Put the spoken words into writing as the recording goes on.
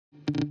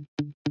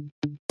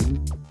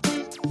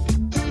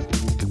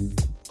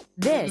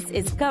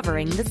is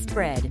Covering the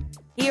Spread.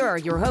 Here are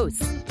your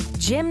hosts,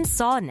 Jim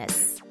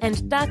Saunders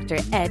and Dr.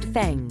 Ed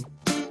Feng.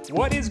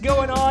 What is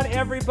going on,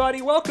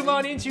 everybody? Welcome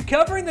on into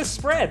Covering the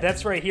Spread.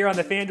 That's right here on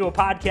the FanDuel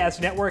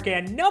Podcast Network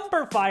and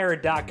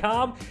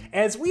numberfire.com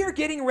as we are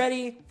getting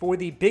ready for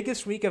the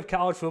biggest week of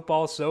college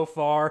football so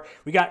far.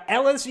 We got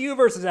LSU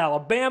versus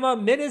Alabama,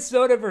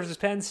 Minnesota versus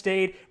Penn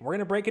State. We're going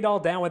to break it all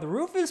down with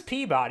Rufus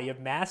Peabody of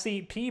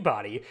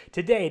Massey-Peabody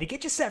today to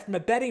get you set from a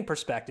betting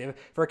perspective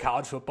for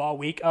college football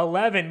week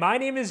 11. My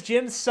name is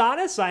Jim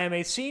Saunders. I am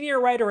a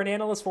senior writer and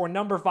analyst for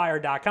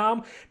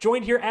numberfire.com,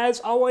 joined here as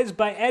always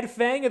by Ed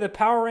Feng of the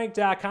PowerRank.com.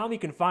 You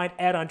can find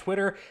Ed on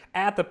Twitter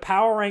at the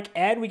PowerRank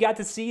Ed. We got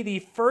to see the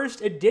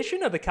first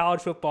edition of the college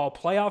football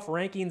playoff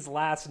rankings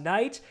last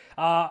night.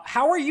 How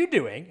are you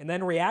doing? And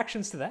then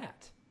reactions to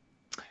that.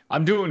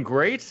 I'm doing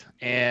great.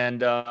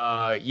 And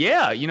I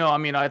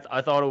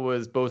thought it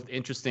was both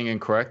interesting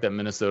and correct that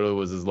Minnesota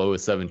was as low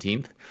as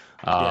 17th.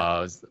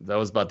 That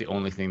was about the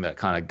only thing that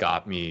kind of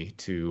got me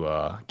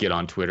to get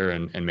on Twitter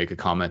and make a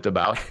comment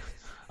about.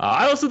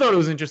 I also thought it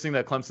was interesting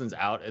that Clemson's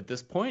out at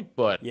this point,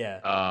 but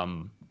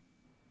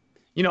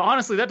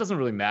honestly, that doesn't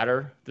really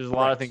matter. There's a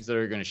lot of things that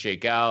are going to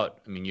shake out.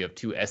 I mean, you have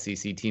two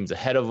SEC teams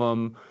ahead of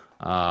them.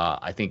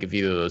 I think if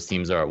either of those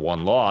teams are at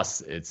one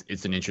loss,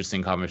 it's an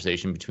interesting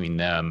conversation between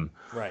them.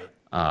 Right.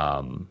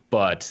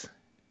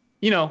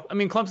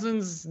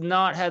 Clemson's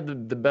not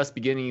had the best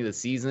beginning of the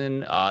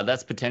season.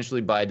 That's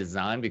potentially by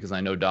design because I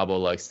know Dabo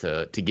likes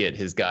to get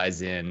his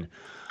guys in.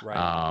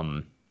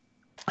 Right.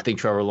 I think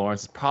Trevor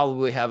Lawrence is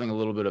probably having a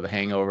little bit of a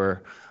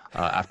hangover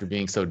after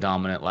being so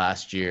dominant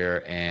last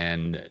year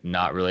and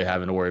not really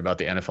having to worry about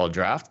the NFL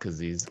draft because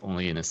he's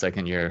only in his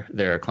second year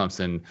there at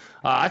Clemson.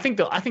 I think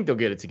they'll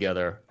get it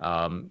together.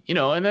 And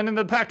then in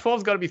the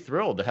Pac-12's got to be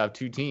thrilled to have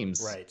two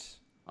teams. Right.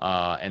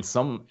 And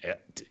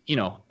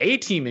a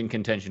team in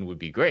contention would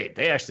be great.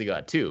 They actually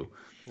got two.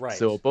 Right.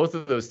 So both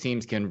of those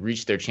teams can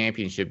reach their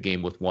championship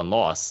game with one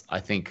loss.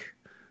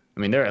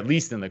 They're at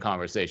least in the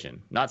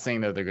conversation. Not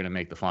saying that they're going to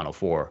make the Final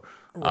Four.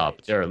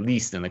 But they're at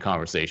least in the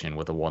conversation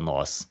with a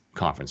one-loss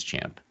conference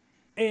champ.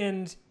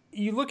 And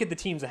you look at the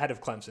teams ahead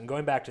of Clemson,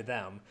 going back to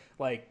them,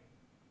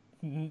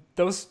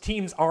 those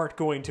teams aren't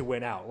going to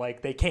win out.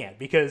 They can't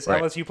because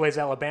LSU plays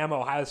Alabama,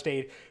 Ohio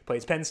State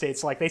plays Penn State.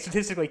 So, they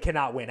statistically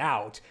cannot win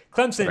out.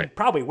 Clemson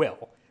probably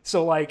will.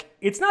 So,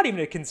 it's not even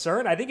a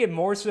concern. I think it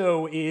more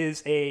so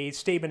is a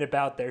statement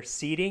about their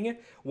seeding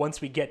once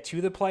we get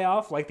to the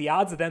playoff. The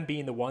odds of them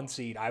being the one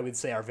seed, I would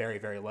say, are very,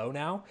 very low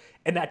now.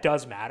 And that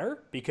does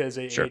matter because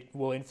it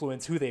will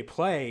influence who they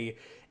play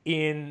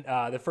in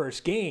the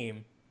first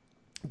game.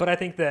 But I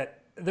think that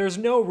there's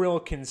no real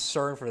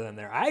concern for them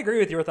there. I agree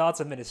with your thoughts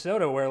on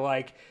Minnesota where,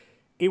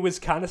 it was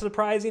kind of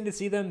surprising to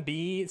see them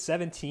be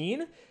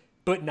 17,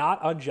 but not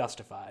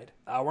unjustified.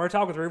 We're going to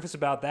talk with Rufus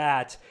about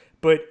that.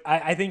 But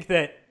I think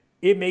that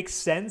it makes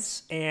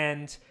sense.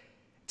 And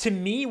to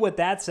me, what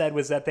that said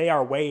was that they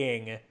are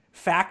weighing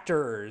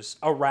factors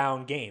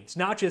around games,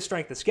 not just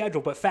strength of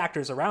schedule, but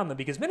factors around them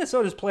because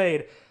Minnesota's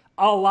played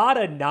a lot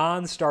of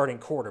non-starting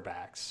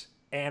quarterbacks.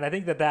 And I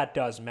think that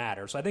does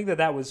matter. So I think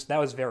that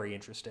was very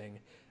interesting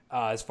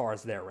as far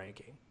as their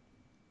ranking.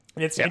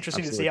 And it's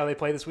interesting to see how they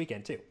play this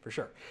weekend too, for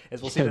sure.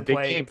 As we'll see them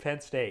play Penn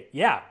State.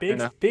 Yeah,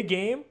 big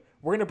game.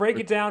 We're going to break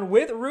it down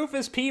with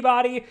Rufus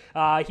Peabody.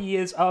 He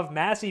is of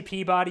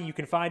Massey-Peabody. You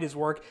can find his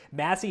work,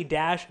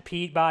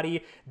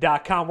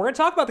 massey-peabody.com. We're going to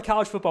talk about the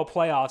college football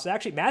playoffs.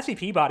 Actually,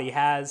 Massey-Peabody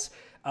has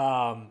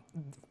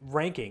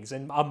rankings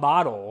and a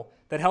model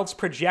that helps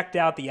project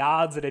out the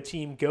odds that a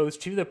team goes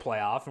to the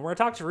playoff. And we're going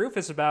to talk to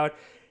Rufus about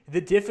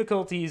the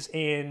difficulties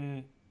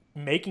in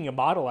making a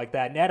model like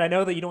that. Ned, I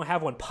know that you don't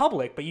have one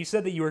public, but you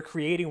said that you were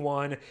creating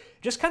one,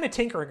 just kind of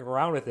tinkering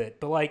around with it.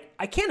 But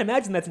I can't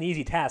imagine that's an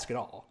easy task at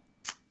all.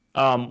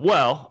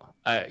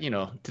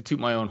 To toot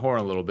my own horn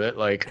a little bit,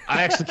 I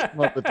actually came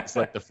up with this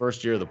the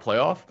first year of the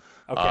playoff.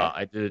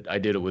 Okay. I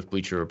did it with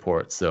Bleacher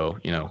Report. So,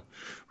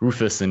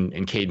 Rufus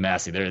and Cade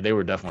Massey, they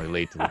were definitely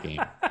late to the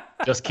game.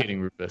 Just kidding,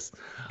 Rufus.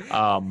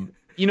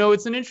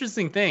 It's an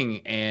interesting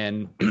thing.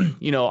 And,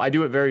 I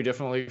do it very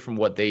differently from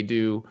what they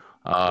do.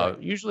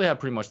 Usually have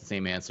pretty much the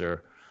same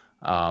answer.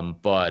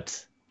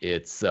 But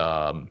it's, it's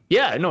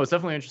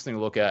definitely interesting to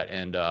look at.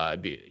 And,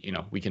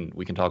 we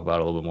can talk about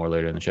it a little bit more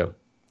later in the show.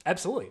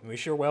 Absolutely. We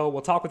sure will.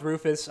 We'll talk with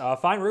Rufus.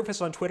 Find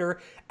Rufus on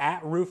Twitter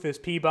at Rufus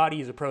Peabody.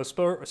 He's a pro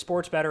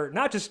sports bettor,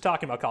 not just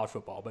talking about college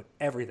football, but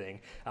everything.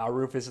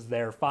 Rufus is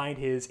there. Find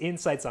his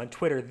insights on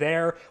Twitter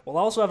there. We'll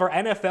also have our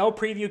NFL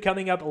preview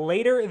coming up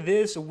later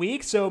this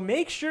week, so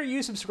make sure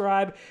you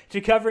subscribe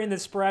to Covering the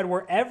Spread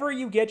wherever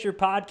you get your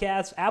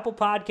podcasts, Apple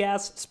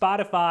Podcasts,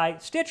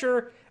 Spotify,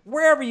 Stitcher,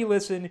 wherever you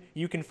listen,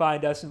 you can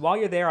find us. And while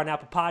you're there on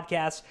Apple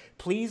Podcasts,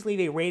 please leave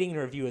a rating and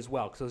review as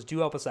well, because those do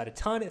help us out a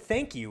ton.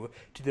 Thank you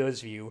to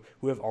those of you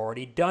who have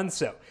already done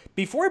so.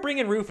 Before we bring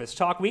in Rufus,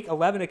 talk Week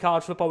 11 of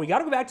college football, we got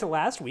to go back to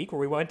last week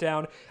where we went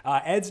down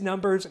Ed's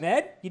numbers. And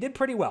Ed, you did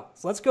pretty well.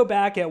 So let's go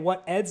back at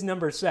what Ed's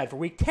numbers said for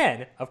Week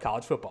 10 of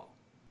college football.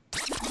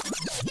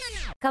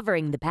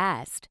 Covering the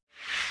past.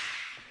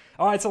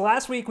 All right, so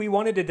last week we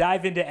wanted to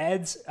dive into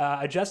Ed's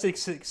adjusted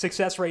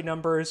success rate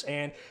numbers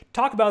and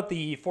talk about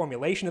the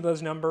formulation of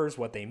those numbers,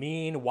 what they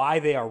mean, why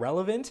they are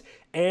relevant.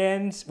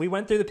 And we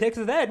went through the picks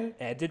with Ed, and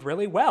Ed did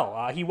really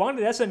well. He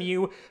wanted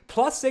SMU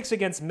 +6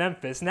 against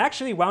Memphis, and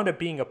actually wound up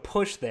being a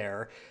push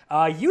there.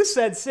 You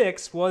said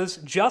 6 was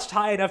just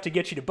high enough to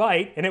get you to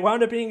bite, and it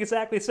wound up being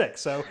exactly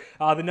 6. So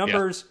the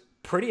numbers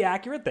pretty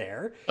accurate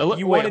there.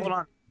 Hold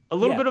on. A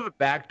little bit of a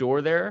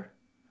backdoor there.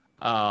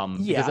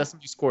 Because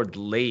SMU scored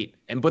late.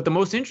 But the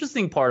most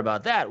interesting part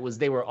about that was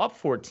they were up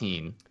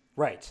 14.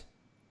 Right.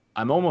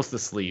 I'm almost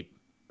asleep.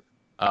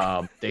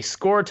 They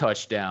score a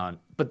touchdown,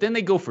 but then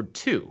they go for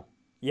 2.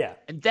 Yeah.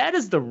 And that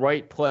is the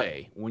right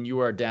play when you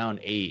are down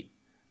 8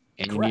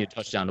 and Correct. you need a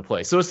touchdown to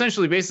play. So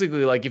essentially,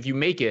 basically, like if you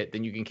make it,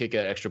 then you can kick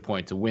that extra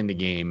point to win the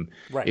game.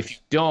 Right. If you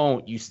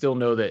don't, you still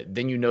know that.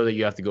 Then you know that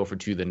you have to go for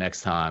 2 the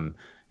next time,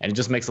 and it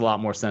just makes a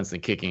lot more sense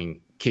than kicking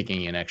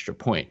an extra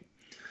point.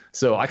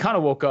 So I kind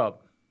of woke up.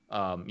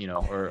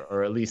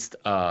 Or at least,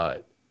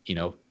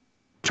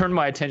 turned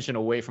my attention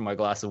away from my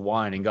glass of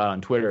wine and got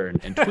on Twitter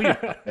and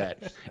tweeted about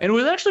that. And it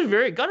was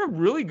actually got a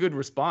really good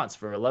response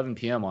for 11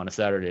 p.m. on a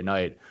Saturday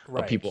night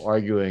of people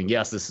arguing,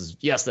 yes,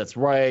 that's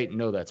right.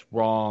 No, that's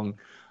wrong.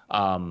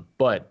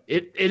 But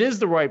it is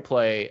the right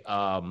play.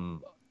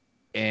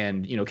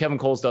 And, Kevin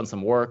Cole's done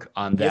some work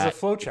on that. He has a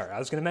flow chart. I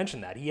was going to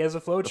mention that. He has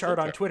a flow chart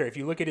on Twitter. If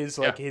you look at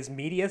his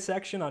media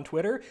section on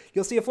Twitter,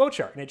 you'll see a flow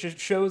chart, and it just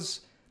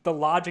shows the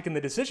logic and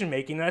the decision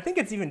making. And I think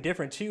it's even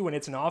different too when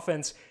it's an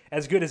offense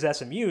as good as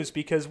SMU's,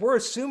 because we're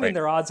assuming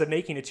their odds of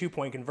making a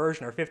 2-point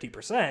conversion are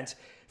 50%.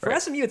 For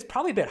SMU, it's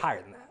probably a bit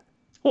higher than that.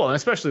 Well, and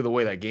especially the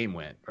way that game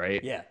went,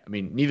 right? Yeah. I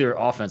mean, neither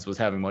offense was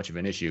having much of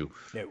an issue.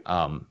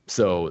 No.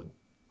 So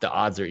the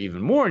odds are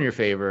even more in your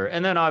favor.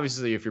 And then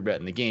obviously if you're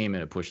betting the game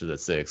and it pushes at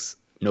 6,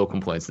 no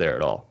complaints there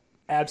at all.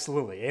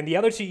 Absolutely. And the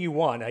other two you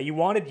won. You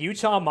wanted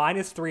Utah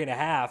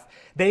 -3.5.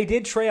 They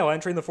did trail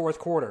entering the fourth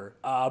quarter,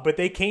 but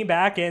they came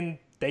back and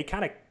they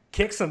kind of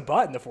kicked some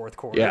butt in the fourth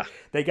quarter. Yeah.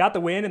 They got the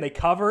win and they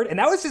covered. And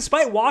that was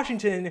despite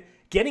Washington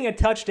getting a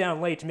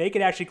touchdown late to make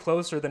it actually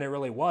closer than it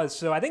really was.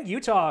 So I think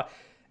Utah,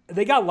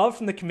 they got love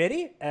from the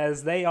committee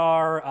as they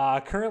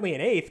are currently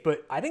in 8th,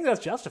 but I think that's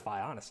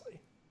justified,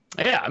 honestly.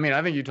 Yeah, I mean,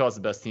 I think Utah's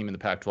the best team in the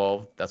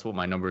Pac-12. That's what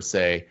my numbers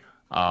say.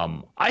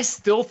 I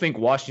still think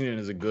Washington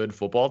is a good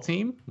football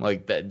team.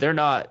 Like that, they're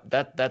not.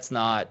 That's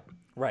not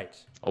right.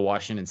 A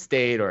Washington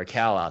State or a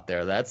Cal out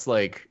there. That's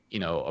like,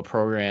 a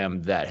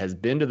program that has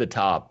been to the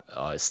top,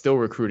 still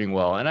recruiting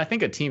well, and I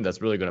think a team that's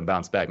really going to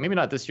bounce back. Maybe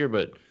not this year,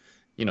 but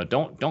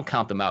don't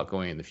count them out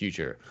going in the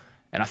future.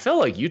 And I felt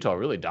like Utah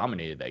really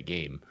dominated that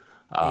game.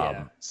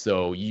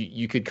 So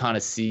you could kind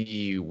of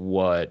see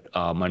what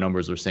my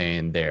numbers were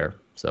saying there.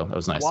 So that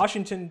was nice.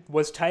 Washington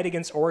was tight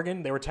against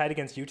Oregon. They were tight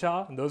against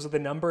Utah. And those are the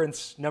number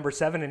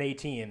 7 and 8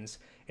 teams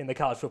in the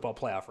college football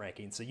playoff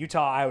rankings. So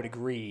Utah, I would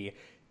agree,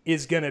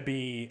 is going to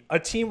be a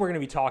team we're going to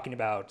be talking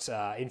about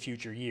in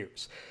future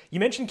years. You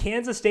mentioned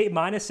Kansas State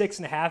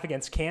 -6.5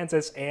 against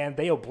Kansas, and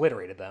they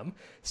obliterated them.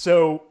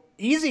 So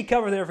easy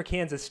cover there for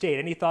Kansas State.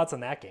 Any thoughts on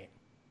that game?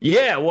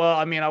 Yeah, well,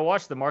 I mean, I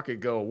watched the market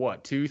go,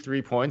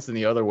 2-3 points in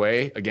the other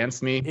way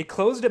against me. It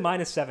closed at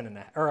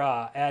 -7.5, or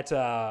at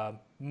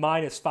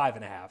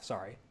 -5.5.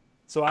 Sorry.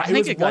 So I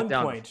think it got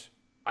down. Point.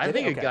 I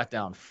think it got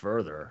down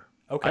further.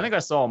 Okay. I think I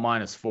saw a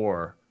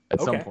 -4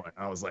 at some point.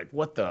 I was like,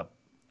 what the?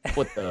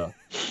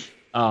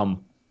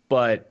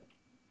 But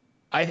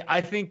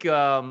I think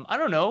I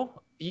don't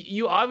know.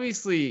 You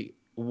obviously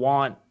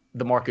want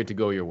the market to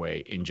go your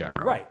way in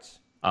general, right?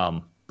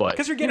 But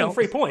because you're getting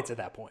free points at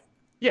that point.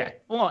 Yeah,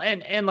 well,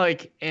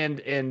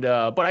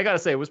 but I gotta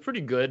say it was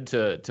pretty good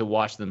to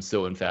watch them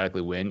so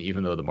emphatically win,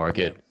 even though the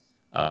market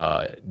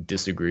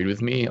disagreed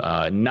with me.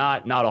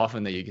 Not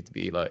often that you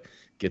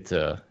get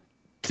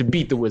to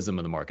beat the wisdom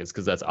of the markets,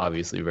 because that's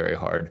obviously very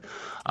hard.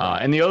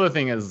 And the other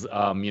thing is,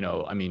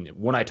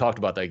 when I talked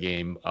about that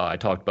game, I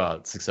talked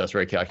about success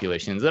rate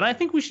calculations, and I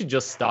think we should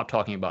just stop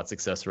talking about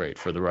success rate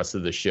for the rest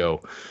of the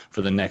show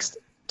for the next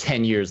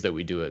 10 years that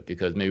we do it,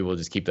 because maybe we'll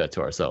just keep that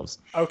to ourselves.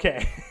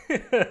 Okay.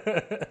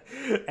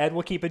 Ed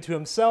will keep it to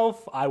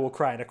himself. I will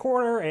cry in a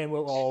corner, and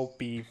we'll all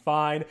be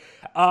fine.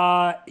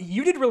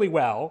 You did really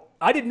well.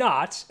 I did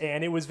not,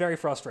 and it was very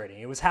frustrating.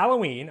 It was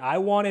Halloween. I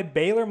wanted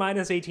Baylor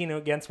 -18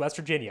 against West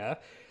Virginia.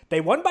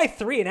 They won by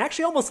 3 and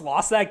actually almost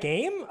lost that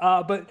game.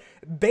 But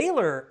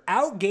Baylor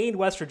outgained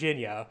West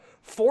Virginia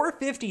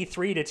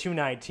 453 to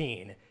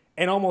 219.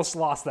 And almost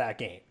lost that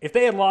game. If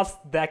they had lost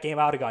that game,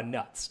 I would have gone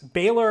nuts.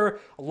 Baylor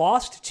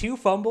lost 2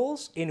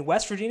 fumbles in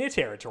West Virginia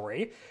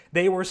territory.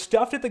 They were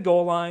stuffed at the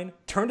goal line,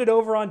 turned it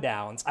over on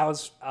downs. I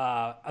was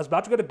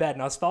about to go to bed,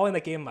 and I was following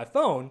that game on my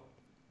phone,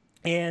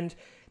 and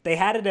they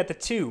had it at the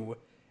 2.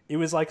 It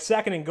was like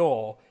 2nd and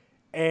goal,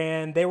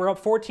 and they were up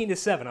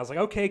 14-7. I was like,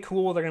 okay,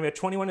 cool. They're going to be at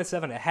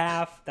 21-7 at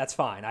half. That's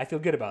fine. I feel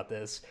good about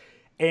this.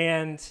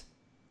 And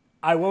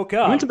I woke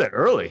up. You went to bed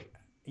early.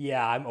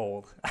 Yeah, I'm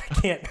old. I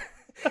can't.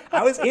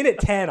 I was in at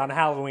 10 on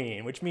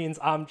Halloween, which means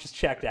I'm just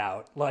checked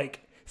out.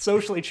 Like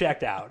socially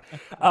checked out.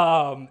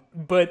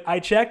 But I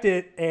checked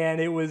it,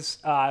 and it was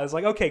I was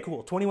like, okay,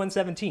 cool,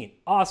 21-17,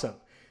 awesome.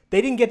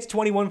 They didn't get to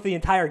 21 for the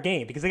entire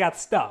game because they got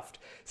stuffed.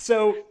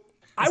 So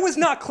I was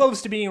not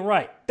close to being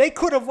right. They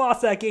could have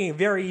lost that game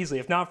very easily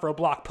if not for a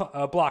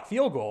block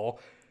field goal.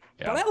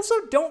 Yeah. But I also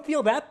don't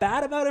feel that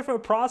bad about it from a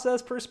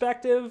process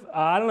perspective.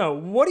 I don't know.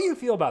 What do you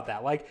feel about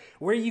that? Like,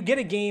 where you get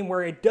a game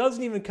where it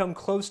doesn't even come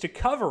close to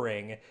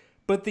covering,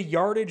 but the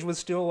yardage was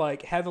still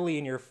like heavily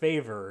in your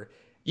favor.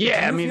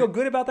 Yeah, do you feel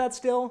good about that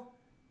still?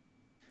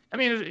 I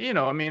mean,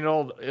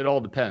 it all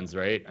depends,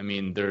 right? I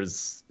mean,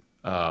 there's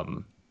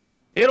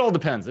it all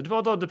depends. It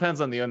all depends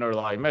on the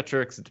underlying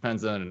metrics. It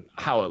depends on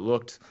how it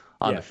looked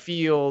on the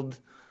field.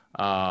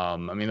 I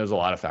mean, there's a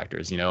lot of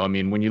factors, I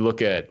mean, when you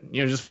look at,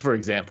 just for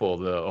example,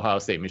 the Ohio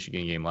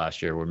State-Michigan game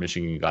last year where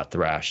Michigan got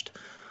thrashed,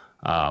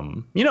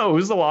 it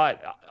was a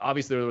lot.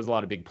 Obviously, there was a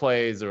lot of big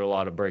plays. There were a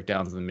lot of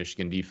breakdowns in the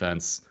Michigan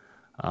defense.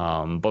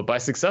 But by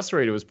success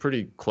rate, it was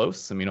pretty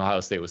close. I mean, Ohio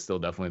State was still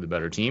definitely the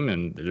better team,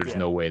 and there's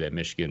no way that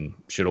Michigan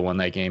should have won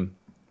that game.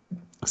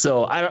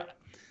 So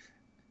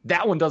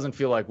that one doesn't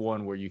feel like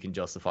one where you can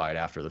justify it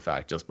after the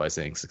fact just by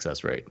saying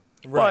success rate.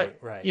 Right.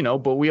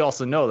 But we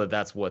also know that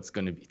that's what's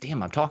going to be.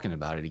 Damn, I'm talking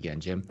about it again,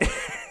 Jim.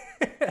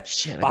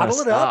 Shit, I Bottle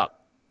gotta it stop.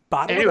 Up.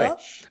 Bottle anyway,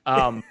 it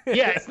up.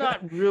 It's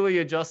not really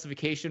a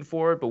justification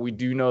for it, but we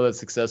do know that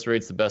success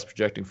rate's the best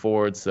projecting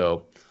forward.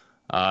 So,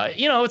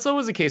 it's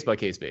always a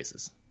case-by-case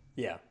basis.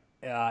 Yeah.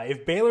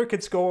 If Baylor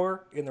could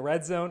score in the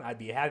red zone, I'd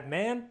be a happy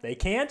man. They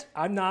can't.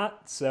 I'm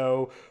not.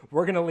 So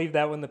we're going to leave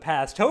that one in the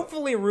past.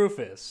 Hopefully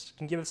Rufus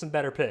can give us some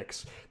better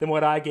picks than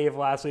what I gave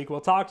last week. We'll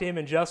talk to him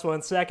in just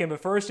 1 second.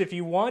 But first, if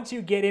you want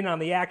to get in on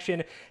the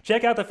action,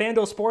 check out the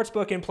FanDuel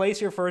Sportsbook and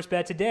place your first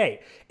bet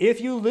today.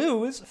 If you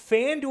lose,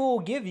 FanDuel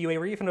will give you a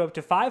refund of up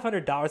to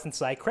 $500 in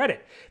site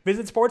credit.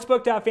 Visit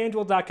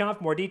sportsbook.fanduel.com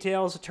for more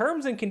details.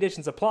 Terms and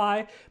conditions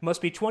apply.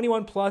 Must be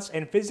 21 plus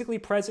and physically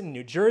present in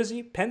New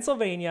Jersey,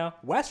 Pennsylvania,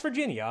 West Virginia,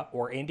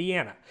 or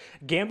Indiana.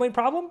 Gambling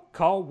problem?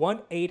 Call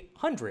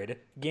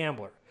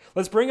 1-800-GAMBLER.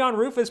 Let's bring on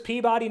Rufus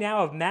Peabody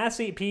now of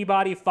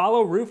Massey-Peabody.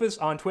 Follow Rufus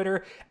on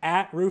Twitter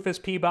at Rufus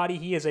Peabody.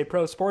 He is a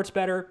pro sports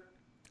bettor.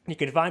 You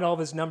can find all of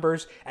his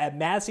numbers at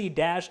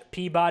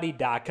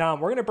massey-peabody.com.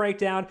 We're going to break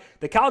down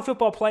the college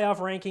football playoff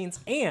rankings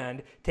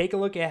and take a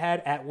look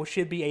ahead at what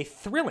should be a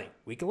thrilling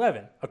Week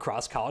 11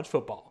 across college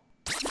football.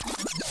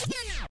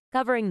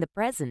 Covering the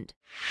present.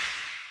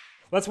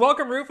 Let's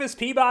welcome Rufus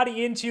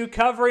Peabody into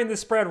Covering the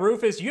Spread.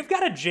 Rufus, you've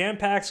got a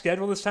jam-packed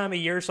schedule this time of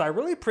year, so I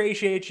really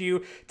appreciate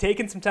you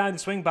taking some time to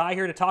swing by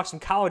here to talk some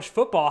college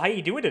football. How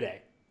you doing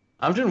today?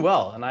 I'm doing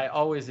well, and I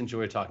always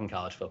enjoy talking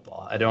college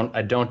football. I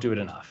don't do it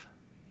enough.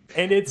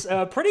 And it's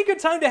a pretty good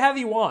time to have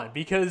you on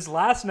because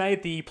last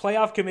night the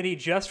playoff committee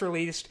just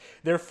released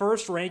their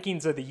first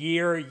rankings of the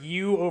year.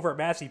 You over at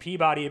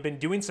Massey-Peabody have been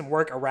doing some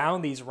work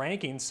around these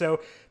rankings. So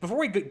before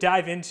we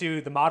dive into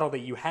the model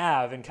that you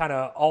have and kind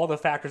of all the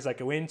factors that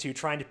go into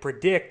trying to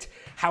predict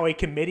how a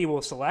committee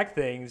will select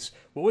things,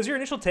 what was your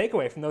initial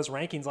takeaway from those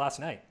rankings last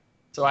night?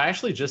 So I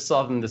actually just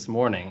saw them this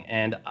morning,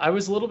 and I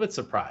was a little bit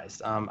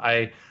surprised.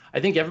 I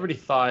think everybody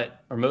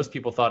thought, or most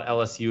people thought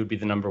LSU would be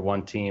the number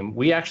one team.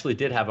 We actually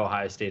did have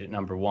Ohio State at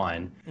number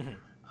one. Mm-hmm.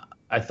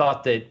 I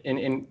thought that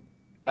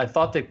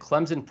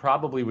Clemson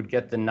probably would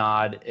get the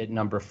nod at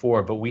number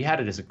 4, but we had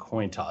it as a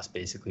coin toss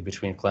basically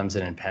between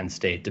Clemson and Penn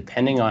State,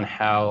 depending on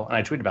how, and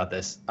I tweeted about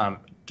this,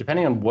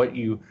 depending on what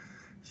you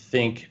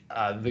think,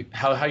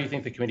 how you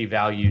think the committee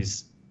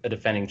values a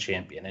defending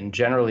champion. And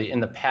generally in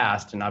the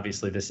past, and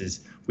obviously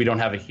we don't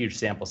have a huge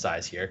sample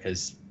size here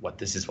because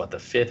this is the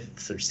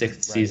 5th or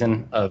 6th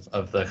season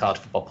of the college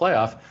football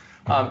playoff.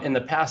 In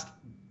the past,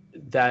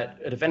 that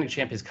a defending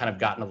champ has kind of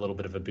gotten a little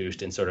bit of a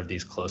boost in sort of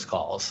these close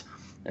calls.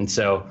 And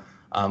so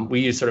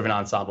we use sort of an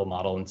ensemble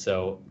model. And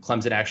so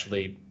Clemson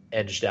actually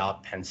edged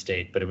out Penn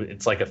State, but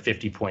it's like a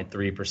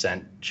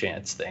 50.3%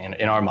 chance thing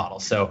in our model.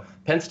 So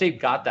Penn State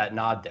got that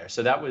nod there.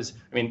 So that was,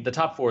 the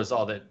top 4 is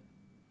all that,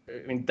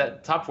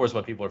 that top 4 is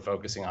what people are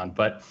focusing on.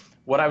 But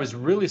what I was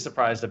really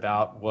surprised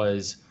about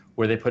was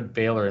where they put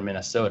Baylor and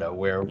Minnesota,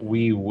 where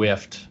we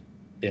whiffed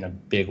in a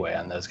big way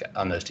on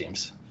those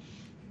teams.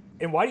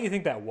 And why do you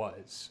think that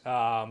was?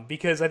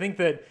 Because I think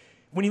that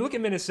when you look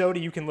at Minnesota,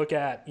 you can look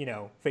at,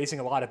 facing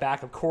a lot of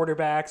backup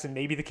quarterbacks, and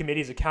maybe the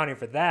committee's accounting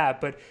for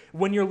that. But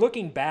when you're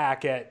looking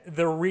back at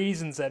the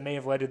reasons that may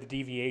have led to the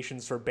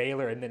deviations for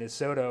Baylor and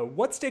Minnesota,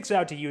 what sticks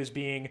out to you as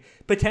being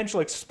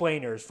potential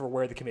explainers for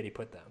where the committee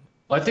put them?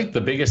 Well, I think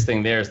the biggest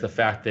thing there is the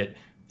fact that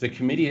the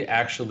committee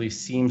actually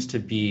seems to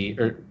be,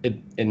 or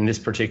in this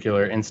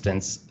particular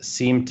instance,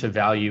 seem to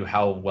value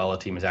how well a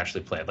team has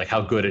actually played, like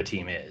how good a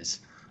team is,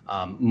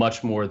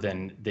 much more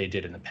than they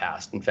did in the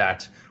past. In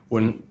fact,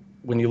 when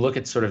you look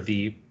at sort of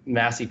the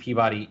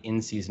Massey-Peabody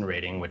in-season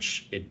rating,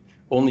 which it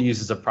only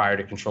uses a prior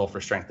to control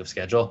for strength of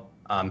schedule,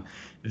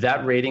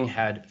 that rating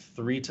had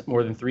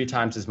more than 3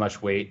 times as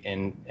much weight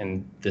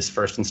in this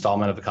first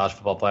installment of the college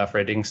football playoff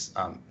ratings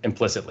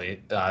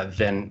implicitly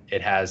than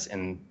it has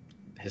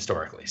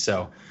historically.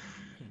 So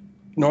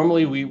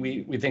normally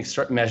we think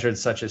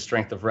measures such as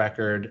strength of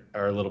record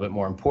are a little bit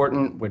more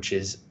important, which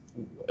is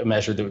a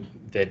measure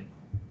that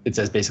it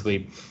says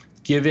basically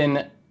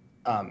given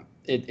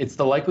it's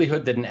the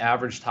likelihood that an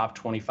average top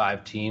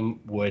 25 team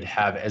would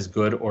have as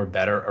good or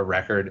better a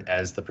record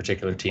as the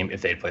particular team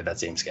if they played that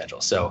same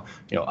schedule. So,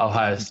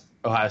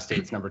 Ohio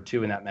State's number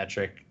 2 in that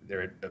metric.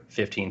 They're at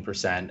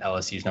 15%.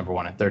 LSU's number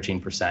 1 at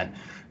 13%.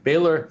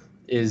 Baylor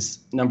is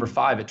number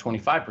 5 at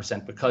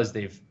 25% because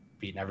they've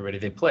beaten everybody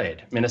they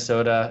played.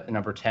 Minnesota,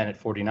 number 10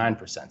 at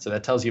 49%. So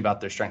that tells you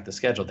about their strength of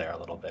schedule there a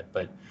little bit.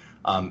 But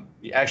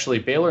actually,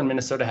 Baylor and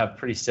Minnesota have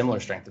pretty similar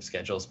strength of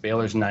schedules.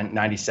 Baylor's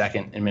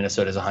 92nd and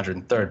Minnesota's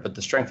 103rd. But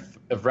the strength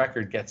of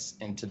record gets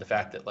into the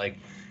fact that,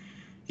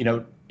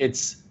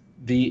 it's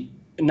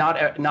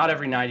not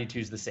every 92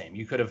 is the same.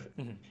 You could have,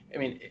 I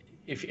mean,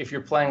 if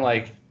you're playing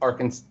like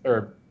Arkansas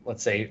or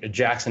let's say a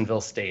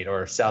Jacksonville State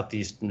or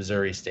Southeast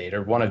Missouri State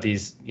or one of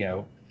these,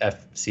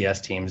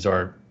 FCS teams,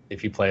 or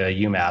if you play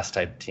a UMass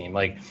type team,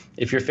 like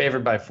if you're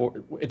favored by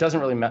 4, it doesn't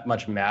really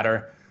much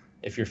matter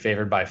if you're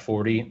favored by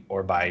 40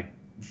 or by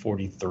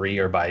 43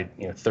 or by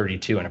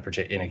 32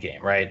 in a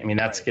game, right? I mean,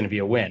 that's going to be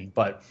a win.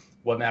 But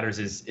what matters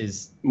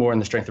is more in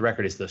the strength of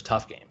record is those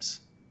tough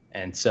games.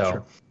 And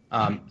so,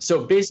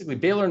 so basically,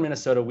 Baylor and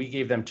Minnesota, we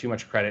gave them too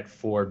much credit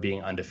for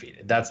being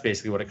undefeated. That's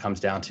basically what it comes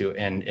down to,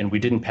 and we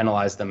didn't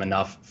penalize them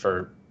enough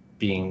for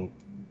being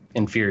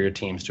inferior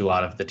teams to a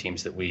lot of the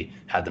teams that we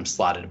had them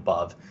slotted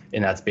above,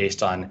 and that's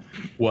based on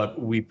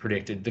what we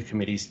predicted the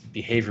committee's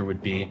behavior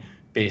would be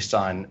based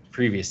on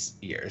previous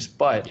years.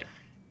 But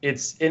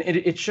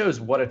it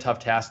shows what a tough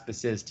task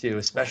this is too,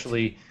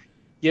 especially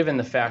given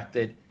the fact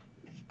that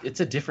it's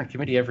a different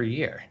committee every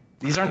year.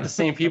 These aren't the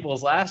same people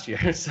as last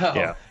year.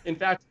 So in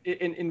fact,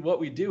 in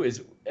what we do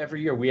is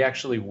every year we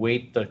actually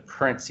weight the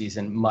current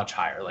season much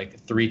higher,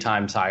 like 3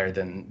 times higher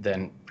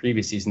than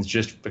previous seasons,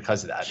 just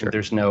because of that. Sure.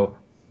 There's no,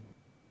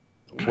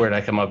 where did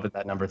I come up with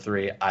that number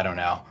 3? I don't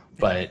know,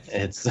 but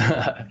it's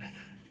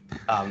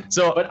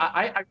but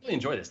I really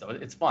enjoy this though.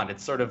 It's fun.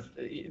 It's sort of,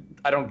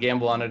 I don't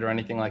gamble on it or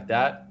anything like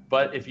that.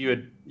 But if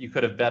you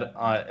could have bet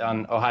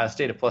on Ohio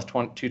State at plus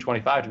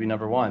 225 to be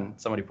number 1.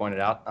 Somebody pointed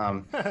out.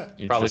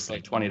 Probably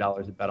like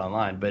 $20 to bet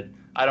online. But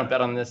I don't bet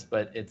on this.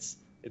 But it's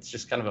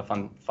just kind of a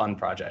fun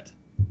project.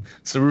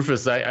 So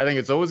Rufus, I think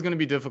it's always going to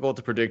be difficult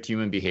to predict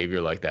human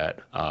behavior like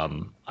that. I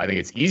think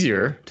it's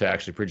easier to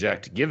actually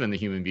project, given the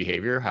human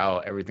behavior, how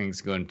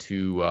everything's going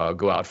to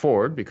go out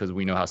forward, because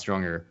we know how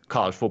strong your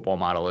college football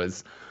model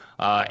is.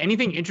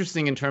 Anything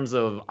interesting in terms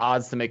of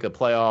odds to make a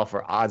playoff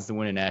or odds to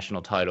win a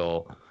national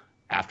title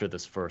after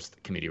this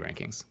first committee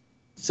rankings?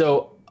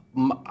 So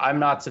I'm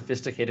not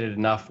sophisticated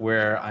enough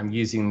where I'm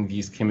using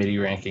these committee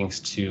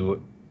rankings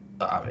to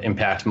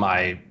impact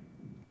my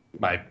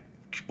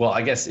well,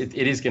 I guess it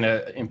is going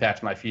to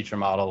impact my future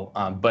model.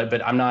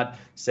 But I'm not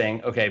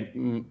saying, okay,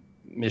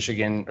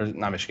 Minnesota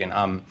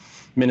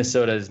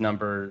is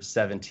number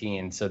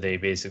 17. So they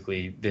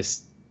basically,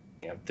 this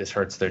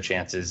hurts their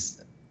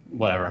chances,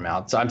 whatever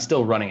amount. So I'm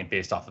still running it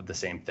based off of the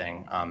same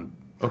thing.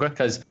 Okay.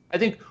 Because I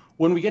think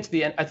when we get to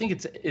the end, I think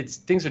it's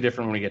things are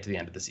different when we get to the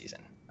end of the season.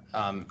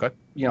 Okay.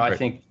 I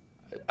think,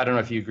 I don't know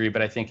if you agree,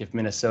 but I think if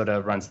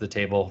Minnesota runs the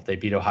table, they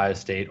beat Ohio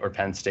State or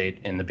Penn State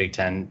in the Big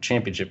Ten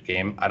championship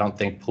game, I don't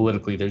think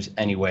politically there's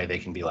any way they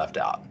can be left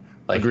out.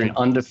 Like an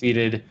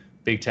undefeated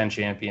Big Ten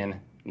champion,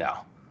 no.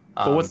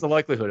 But what's the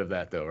likelihood of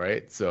that, though,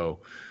 right? So,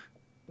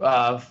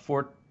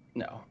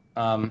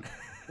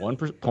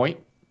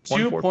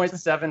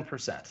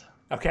 2.7%.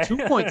 Okay.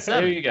 2.7.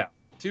 There you go.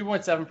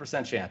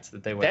 2.7% chance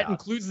that they win. That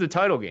includes the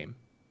title game.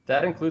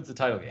 That includes the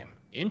title game.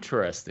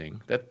 Interesting.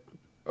 That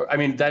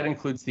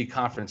includes the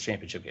conference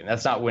championship game.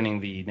 That's not winning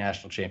the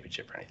national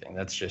championship or anything.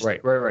 That's just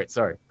right.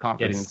 Sorry,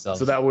 conference. So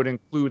that would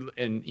include,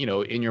 in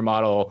your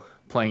model,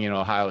 playing in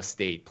Ohio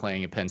State,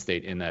 playing at Penn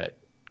State in that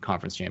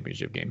conference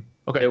championship game.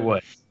 Okay,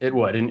 it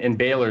would, and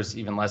Baylor's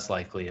even less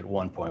likely at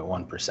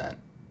 1.1%.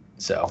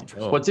 So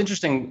what's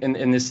interesting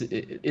in this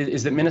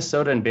is that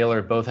Minnesota and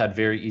Baylor both had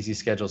very easy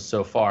schedules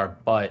so far,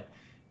 but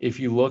if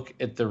you look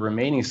at the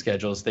remaining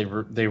schedules,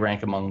 they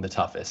rank among the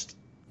toughest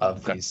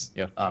of these.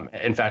 Yeah.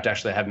 In fact,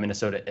 actually, I have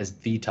Minnesota as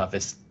the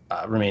toughest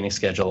remaining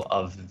schedule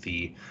of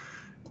the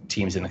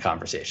teams in the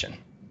conversation.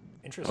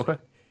 Interesting. Okay.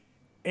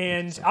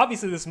 And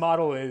obviously, this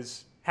model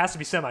has to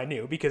be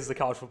semi-new because the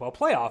college football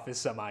playoff is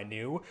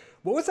semi-new.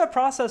 What was that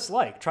process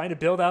like, trying to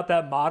build out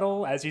that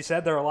model? As you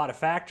said, there are a lot of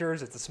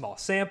factors. It's a small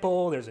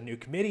sample. There's a new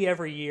committee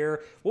every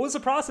year. What was the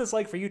process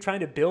like for you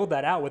trying to build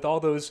that out with all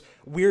those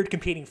weird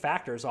competing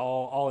factors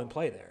all in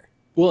play there?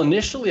 Well,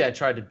 initially, I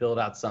tried to build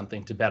out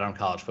something to bet on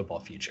college football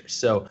futures.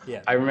 So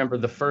I remember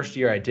the first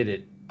year I did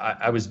it,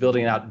 I was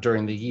building it out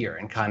during the year,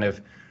 and kind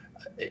of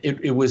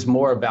it was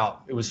more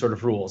about, it was sort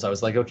of rules. I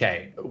was like,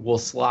 okay, we'll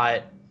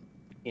slot,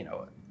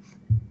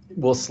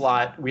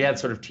 we had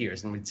sort of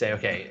tiers, and we'd say,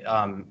 okay,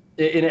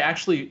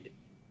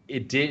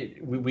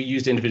 we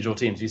used individual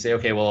teams. You say,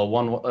 okay, well,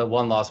 a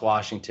one-loss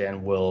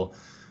Washington will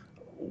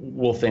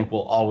will think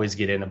will always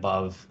get in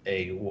above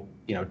a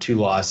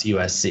 2-loss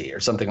USC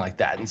or something like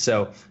that. And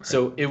so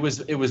it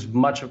was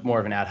much more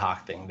of an ad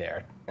hoc thing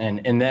there.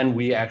 And then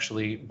we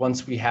actually,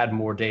 once we had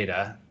more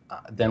data,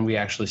 then we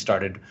actually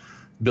started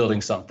building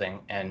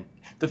something. And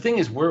the thing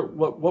is,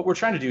 what we're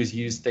trying to do is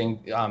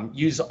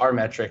use our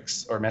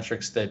metrics or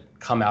metrics that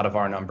come out of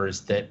our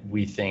numbers that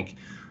we think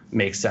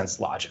make sense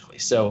logically.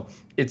 So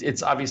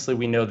it's obviously,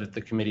 we know that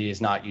the committee is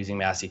not using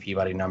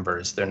Massey-Peabody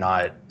numbers. They're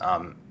not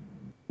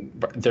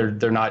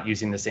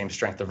using the same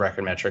strength of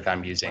record metric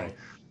I'm using, right.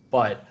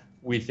 But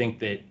we think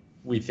that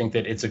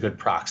it's a good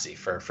proxy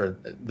for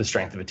the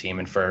strength of a team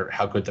and for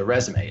how good the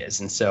resume is.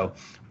 And so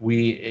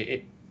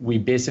we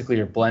basically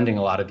are blending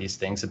a lot of these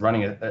things and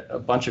running a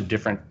bunch of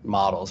different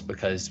models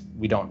because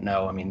we don't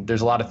know. I mean,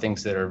 there's a lot of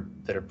things that are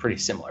pretty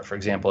similar. For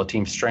example, a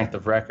team's strength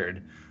of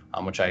record,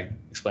 which I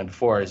explained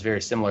before, is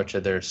very similar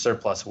to their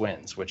surplus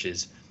wins, which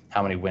is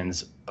how many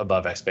wins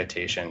above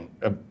expectation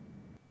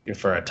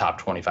for a top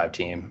 25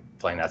 team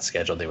playing that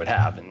schedule they would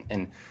have.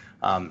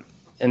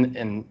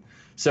 And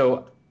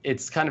so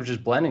it's kind of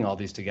just blending all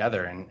these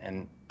together.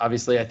 And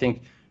obviously, I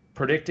think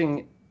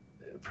predicting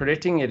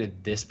it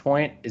at this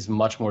point is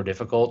much more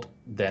difficult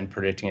than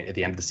predicting it at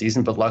the end of the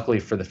season. But luckily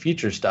for the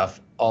future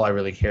stuff, all I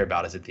really care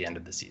about is at the end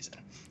of the season.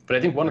 But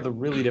I think one of the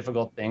really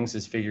difficult things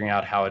is figuring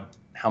out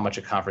how much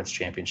a conference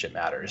championship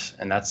matters.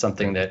 And that's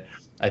something that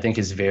I think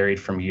is varied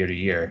from year to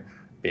year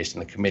based on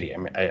the committee. I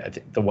mean, I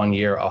think the 1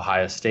 year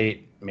Ohio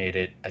State made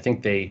it, I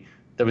think they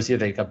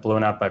got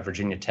blown out by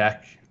Virginia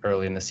Tech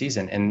early in the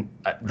season. And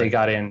they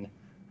got in,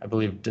 I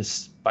believe,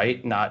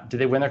 despite not, did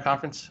they win their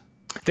conference?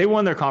 They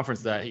won their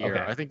conference that year.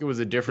 Okay. I think it was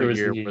a different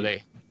year where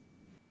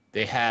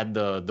they had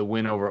the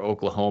win over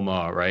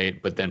Oklahoma,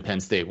 right? But then Penn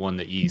State won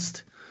the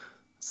East.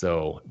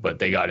 So, but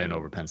they got in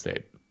over Penn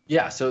State.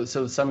 Yeah. So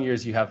some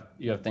years you have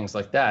things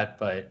like that,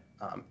 but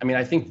I mean,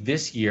 I think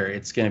this year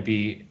it's going to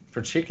be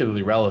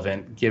particularly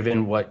relevant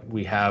given what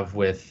we have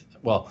with,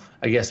 well,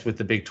 I guess with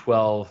the Big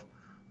 12,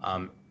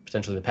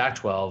 potentially the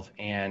Pac-12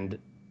 and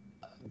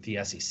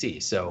the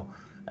SEC. So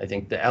I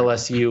think the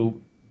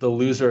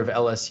loser of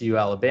LSU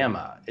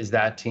Alabama, is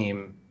that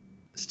team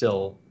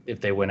still, if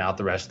they win out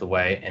the rest of the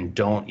way and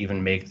don't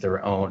even make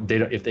their own,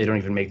 if they don't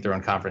even make their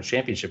own conference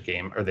championship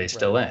game, are they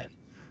still in?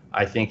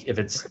 I think if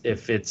it's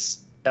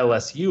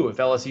LSU, if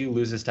LSU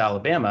loses to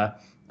Alabama,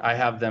 I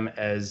have them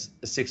as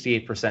a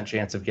 68%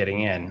 chance of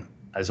getting in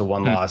as a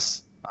one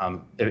loss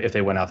if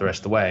they win out the rest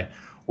of the way.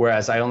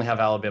 Whereas I only have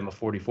Alabama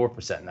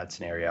 44% in that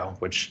scenario,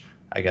 which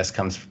I guess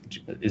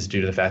is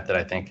due to the fact that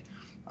I think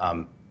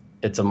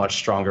it's a much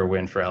stronger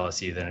win for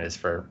LSU than it is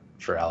for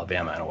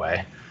Alabama in a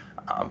way.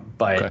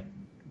 But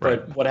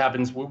what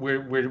happens?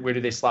 Where do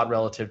they slot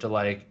relative to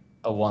like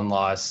a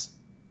one-loss,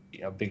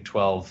 Big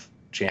 12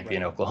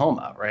 champion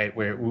Oklahoma, right?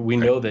 Where we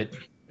know that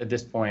at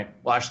this point,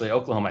 well, actually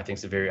Oklahoma I think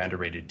is a very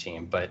underrated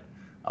team. But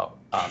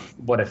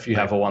what if you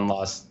have a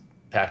one-loss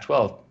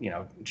Pac-12,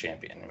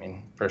 champion? I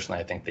mean,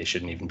 personally, I think they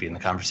shouldn't even be in the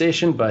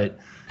conversation. But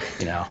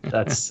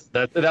that's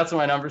what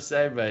my numbers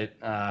say. But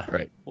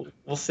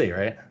we'll see,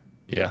 right?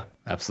 Yeah,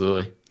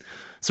 absolutely.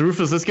 So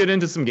Rufus, let's get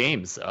into some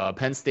games.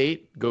 Penn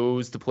State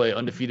goes to play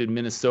undefeated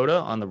Minnesota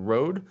on the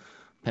road.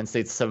 Penn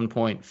State's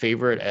 7-point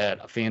favorite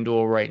at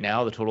FanDuel right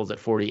now. The total's at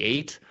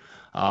 48.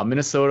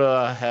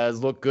 Minnesota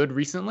has looked good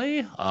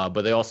recently,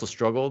 but they also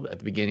struggled at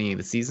the beginning of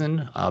the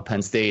season.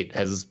 Penn State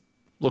has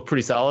looked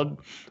pretty solid.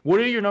 What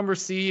do your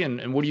numbers see,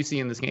 and what do you see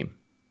in this game?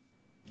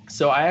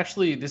 So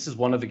this is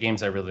one of the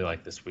games I really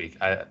like this week.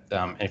 And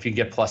if you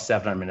get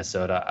 +7 on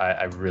Minnesota,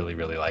 I really,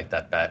 really like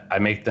that bet. I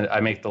make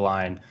the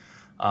line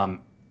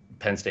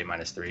Penn State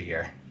 -3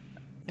 here.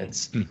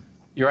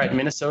 You're right.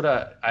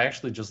 Minnesota, I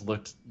actually just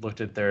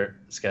looked at their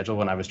schedule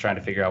when I was trying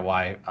to figure out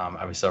why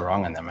I was so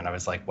wrong on them. And I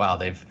was like, wow,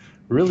 they've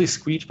really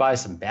squeaked by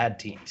some bad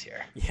teams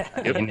here. Yeah.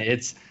 I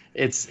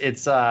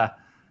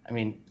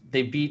mean,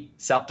 they beat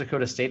South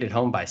Dakota State at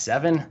home by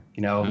 7,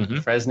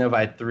 Fresno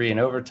by 3 in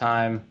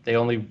overtime. They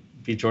only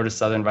beat Georgia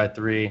Southern by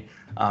 3.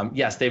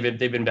 Yes, they've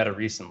been better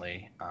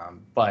recently.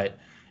 But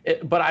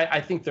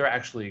I think they're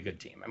actually a good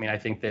team. I mean, I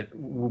think that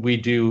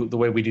the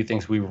way we do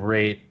things, we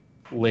rate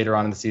later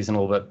on in the season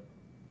a little bit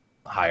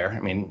higher. I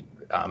mean,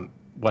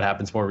 what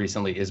happens more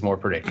recently is more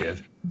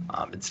predictive.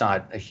 It's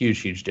not a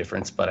huge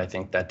difference, but I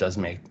think that does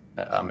make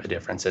a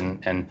difference.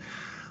 And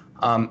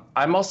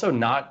I'm also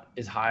not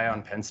as high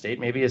on Penn State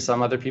maybe as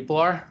some other people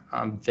are.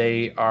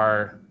 They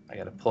are, I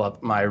got to pull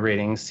up my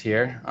ratings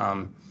here.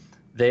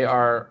 They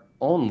are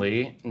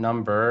only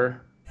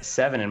number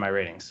 7 in my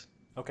ratings.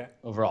 Okay.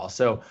 Overall.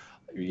 So,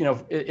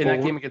 in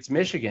that game against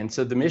Michigan,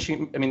 so the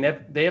Michigan, I mean,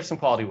 they have some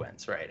quality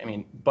wins, right? I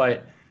mean,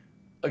 but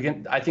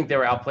again, I think they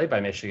were outplayed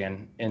by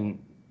Michigan in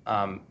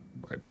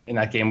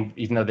that game,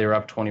 even though they were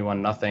up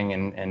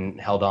 21-0 and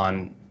held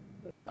on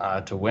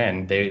to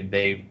win.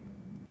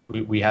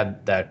 We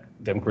had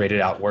them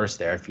graded out worse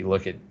there. If you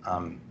look at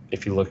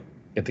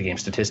the game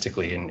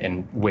statistically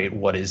and weight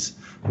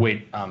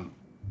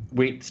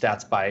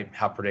stats by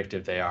how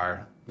predictive they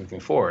are moving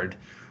forward.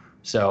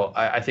 So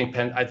I think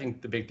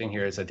the big thing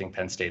here is I think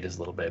Penn State is a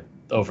little bit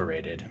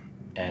overrated.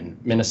 and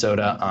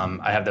Minnesota.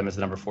 I have them as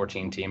the number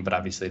 14 team, but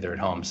obviously they're at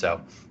home.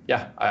 So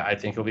yeah, I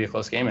think it'll be a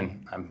close game,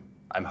 and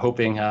I'm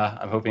hoping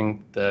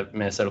the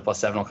Minnesota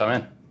 +7 will come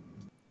in.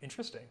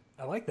 Interesting.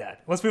 I like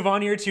that. Let's move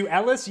on here to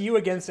LSU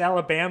against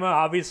Alabama.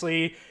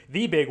 Obviously,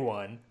 the big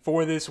one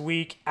for this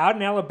week out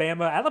in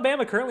Alabama.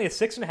 Alabama currently a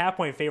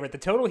 6.5-point favorite. The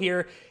total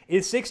here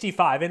is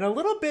 65. And a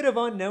little bit of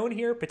unknown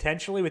here,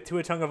 potentially, with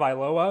Tua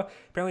Tagovailoa.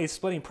 Apparently, he's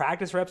splitting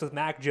practice reps with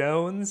Mac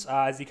Jones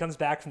as he comes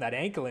back from that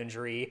ankle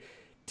injury.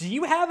 Do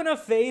you have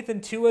enough faith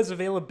in Tua's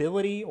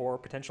availability, or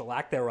potential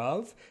lack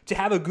thereof, to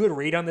have a good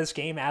read on this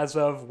game as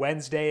of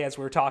Wednesday, as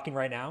we're talking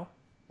right now?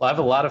 Well, I have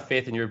a lot of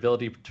faith in your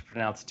ability to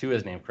pronounce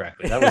Tua's name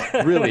correctly. That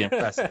was really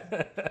impressive.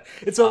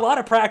 It's a lot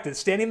of practice,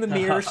 standing in the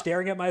mirror,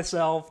 staring at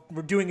myself,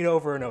 doing it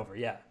over and over,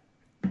 yeah.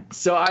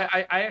 So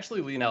I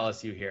actually lean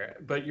LSU here,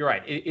 but you're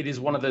right. It is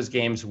one of those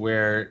games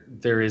where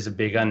there is a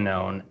big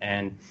unknown,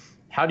 and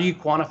how do you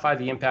quantify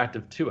the impact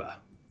of Tua?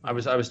 I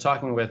was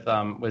talking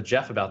with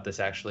Jeff about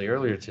this actually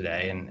earlier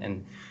today,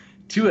 and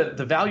Tua,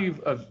 the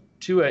value of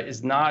Tua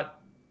is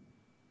not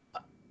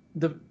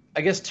I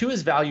guess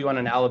Tua's value on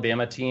an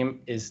Alabama team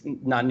is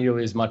not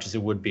nearly as much as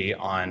it would be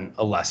on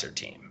a lesser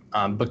team,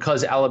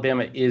 because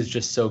Alabama is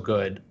just so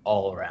good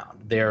all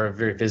around. They're a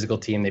very physical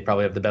team. They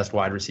probably have the best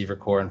wide receiver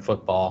core in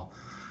football.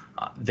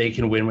 They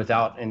can win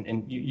without,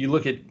 and you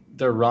look at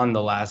their run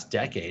the last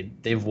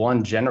decade, they've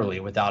won generally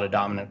without a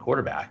dominant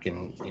quarterback.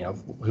 And you know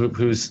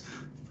who's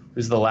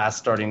the last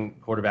starting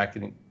quarterback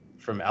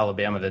from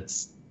Alabama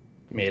that's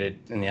made it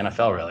in the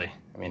NFL, really?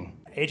 I mean,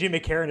 A.J.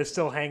 McCarron is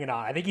still hanging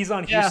on. I think he's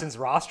on Houston's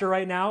roster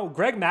right now.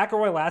 Greg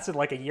McElroy lasted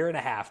like a year and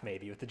a half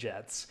maybe with the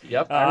Jets.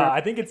 Yep. I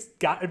think it's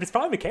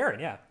probably McCarron,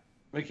 yeah.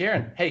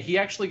 McCarron. Hey, he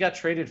actually got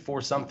traded for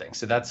something.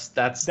 So that's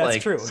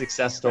like true.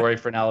 Success story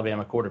for an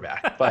Alabama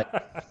quarterback.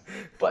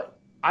 But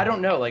I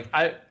don't know. Like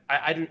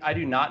I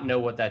do not know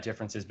what that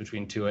difference is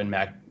between Tua and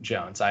Mac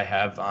Jones. I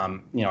have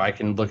I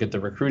can look at the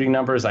recruiting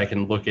numbers. I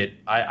can look at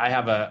I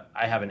have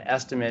an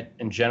estimate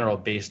in general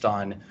based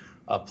on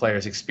a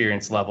player's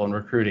experience level in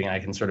recruiting. And I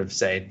can sort of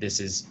say this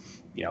is,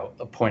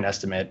 a point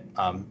estimate,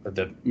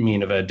 the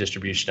mean of a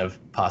distribution of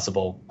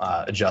possible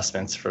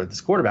adjustments for this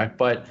quarterback.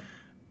 But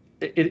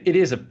it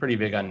is a pretty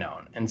big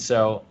unknown. And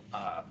so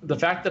the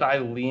fact that I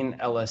lean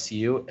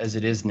LSU as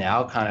it is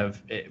now,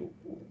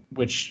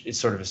 which is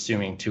sort of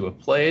assuming Tua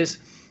plays,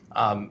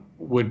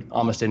 would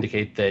almost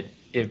indicate that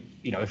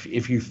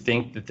if you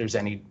think that there's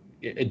a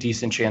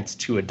decent chance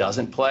Tua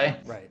doesn't play,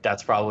 right,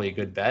 that's probably a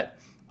good bet.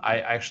 I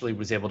actually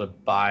was able to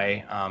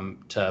buy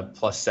to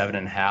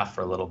 +7.5 for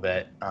a little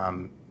bit,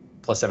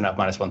 +7.5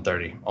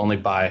 -130. Only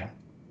buy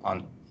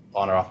on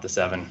or off the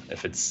 7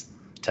 if it's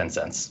 10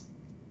 cents.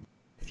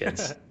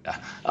 Kids, yeah.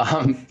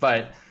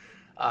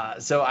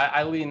 So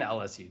I lean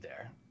LSU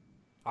there.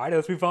 All right,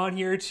 let's move on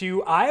here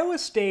to Iowa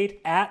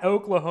State at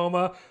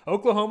Oklahoma.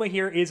 Oklahoma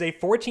here is a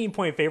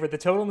 14-point favorite. The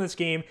total in this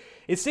game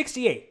is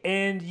 68.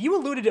 And you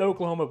alluded to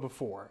Oklahoma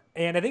before.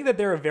 And I think that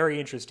they're a very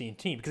interesting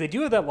team because they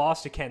do have that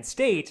loss to Kansas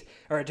State.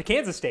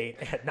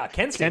 Not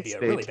Kent State, be a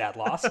really bad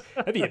loss.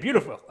 That'd be a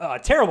beautiful,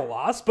 terrible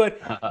loss.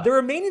 But the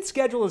remaining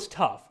schedule is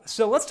tough.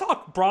 So let's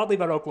talk broadly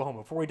about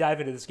Oklahoma before we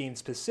dive into this game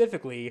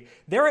specifically.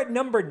 They're at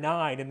number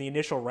 9 in the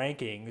initial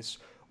rankings.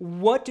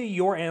 What do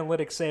your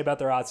analytics say about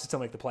their odds to still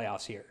make the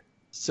playoffs here?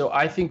 So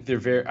I think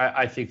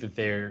I think that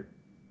they're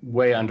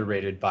way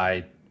underrated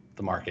by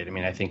the market. I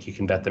mean, I think you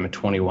can bet them at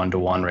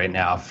 21-1 right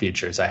now.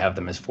 Futures, I have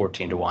them as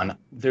 14-1.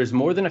 There's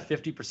more than a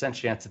 50%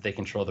 chance that they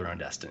control their own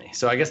destiny.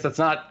 So I guess that's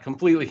not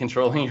completely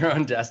controlling your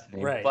own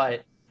destiny.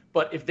 Right.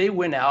 But if they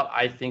win out,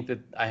 I think that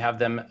I have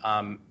them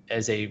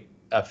as a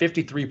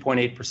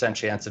 53.8%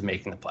 chance of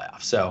making the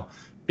playoffs. So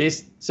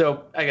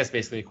I guess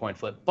basically a coin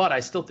flip, but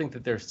I still think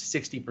that there's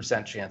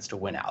 60% chance to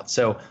win out.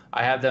 So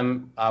I have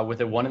them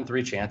with a 1 in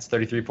 3 chance,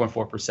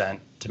 33.4%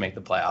 to make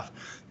the playoff.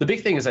 The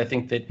big thing is I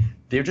think that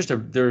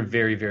they're a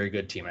very, very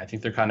good team. And I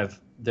think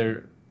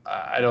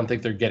I don't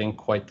think they're getting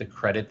quite the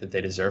credit that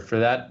they deserve for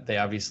that. They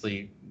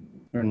obviously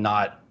are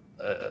not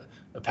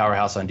a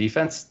powerhouse on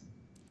defense.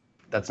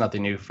 That's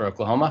nothing new for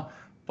Oklahoma,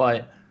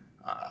 but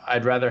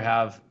I'd rather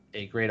have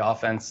a great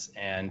offense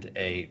I'd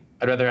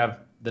rather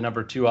have the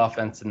number 2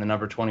 offense and the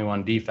number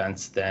 21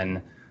 defense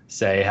than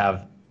say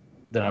have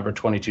the number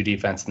 22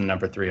 defense and the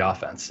number 3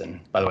 offense. And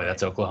by the way,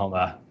 that's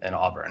Oklahoma and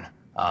Auburn.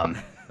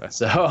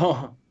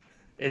 So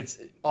it's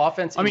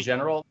offense in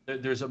general.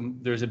 There's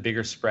a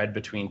bigger spread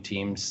between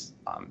teams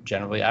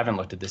generally. I haven't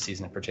looked at this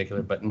season in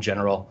particular, but in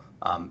general,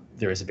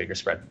 there is a bigger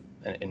spread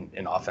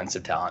in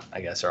offensive talent, I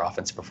guess, or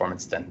offensive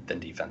performance than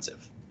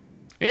defensive.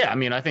 Yeah, I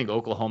mean, I think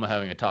Oklahoma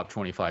having a top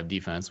 25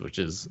 defense, which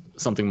is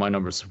something my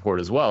numbers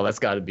support as well, that's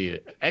got to be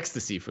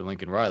ecstasy for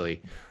Lincoln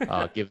Riley,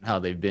 given how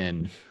they've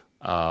been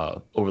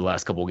over the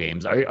last couple of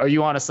games. Are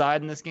you on a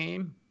side in this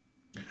game?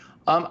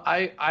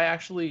 I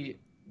actually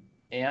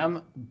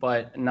am,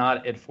 but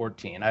not at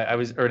 14. I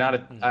was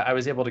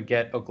able to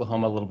get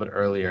Oklahoma a little bit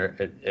earlier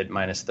at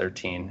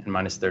 -13 and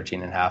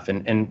 -13.5.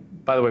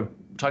 And by the way,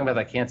 talking about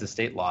that Kansas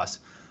State loss,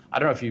 I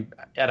don't know if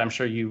Ed, I'm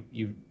sure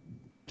you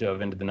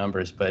dove into the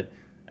numbers, but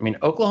I mean,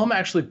 Oklahoma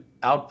actually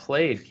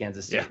outplayed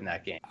Kansas State in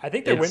that game. I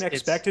think their win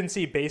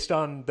expectancy based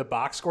on the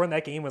box score in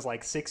that game was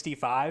like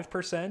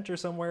 65% or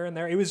somewhere in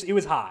there. It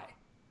was high.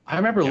 I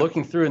remember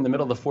looking through in the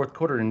middle of the fourth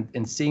quarter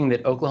and seeing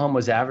that Oklahoma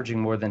was averaging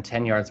more than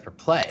 10 yards per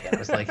play. And I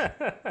was like,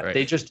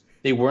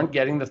 they weren't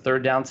getting the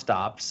third down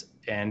stops,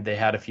 and they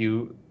had a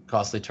few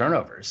costly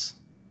turnovers.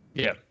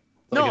 Yeah.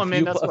 Like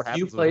that's what a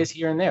few plays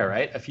here and there,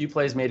 right? A few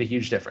plays made a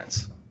huge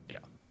difference.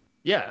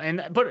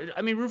 Yeah, but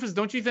I mean, Rufus,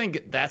 don't you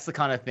think that's the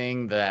kind of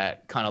thing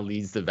that kind of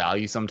leads to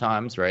value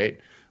sometimes, right?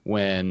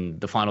 When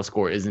the final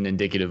score isn't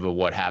indicative of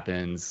what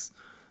happens,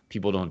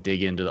 people don't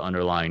dig into the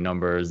underlying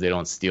numbers. They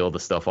don't steal the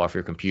stuff off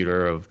your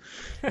computer of,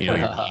 your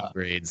game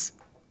grades.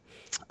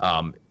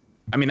 I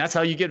mean, that's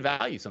how you get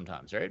value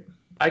sometimes, right?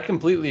 I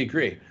completely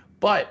agree.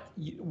 But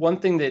one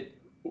thing that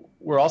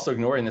we're also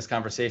ignoring in this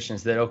conversation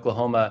is that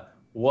Oklahoma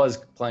was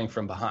playing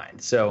from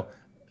behind. So,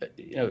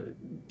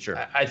 sure.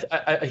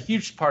 A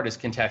huge part is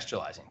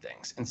contextualizing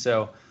things. And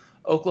so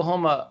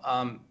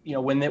Oklahoma,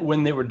 when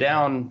they were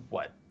down,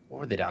 what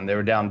were they down? They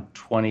were down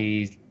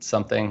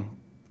 20-something,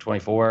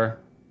 24.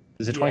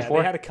 Is it 24?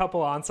 They had a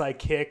couple onside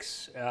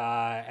kicks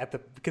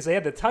because they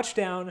had the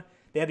touchdown.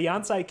 They had the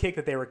onside kick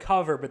that they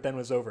recovered, but then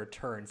was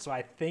overturned. So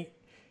I think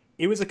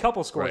it was a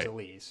couple scores at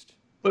least.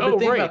 But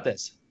think about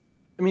this.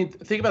 I mean,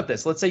 think about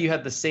this. Let's say you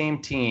had the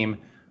same team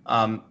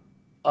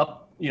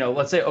up.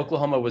 Let's say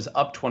Oklahoma was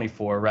up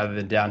 24 rather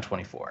than down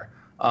 24.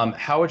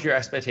 How would your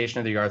expectation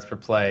of the yards per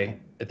play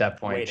at that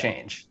point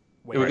change?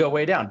 It would go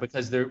way down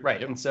because they're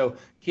right. And so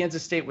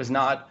Kansas State was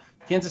not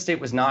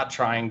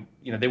trying.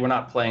 They were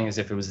not playing as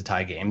if it was a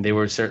tie game. They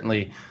were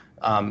certainly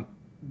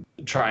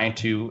trying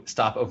to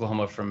stop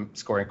Oklahoma from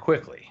scoring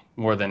quickly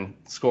more than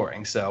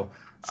scoring. So,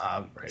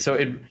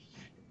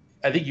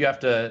 I think you have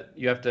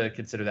to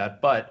consider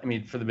that. But I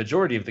mean, for the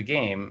majority of the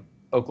game,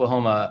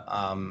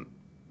 Oklahoma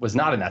was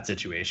not in that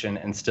situation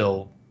and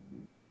still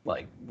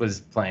was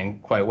playing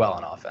quite well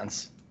on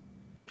offense.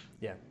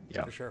 Yeah,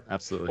 for sure.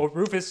 Absolutely. Well,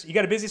 Rufus, you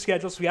got a busy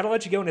schedule, so we got to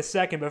let you go in a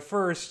second. But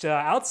first,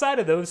 outside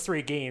of those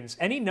three games,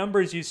 any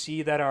numbers you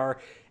see that are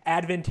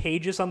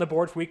advantageous on the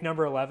board for week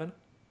number 11?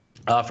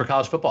 For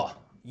college football,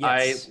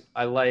 yes.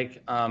 I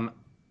like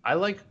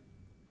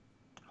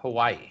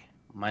Hawaii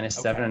minus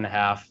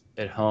 7.5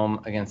 at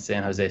home against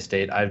San Jose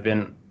State. I've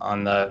been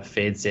on the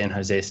fade San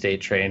Jose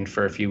State train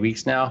for a few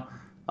weeks now.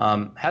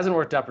 Hasn't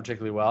worked out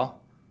particularly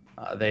well.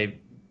 They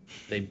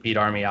beat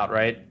Army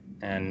outright,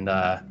 and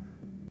I'm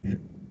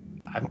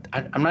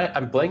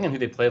blanking on who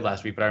they played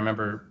last week, but I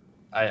remember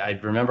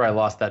I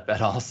lost that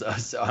bet also.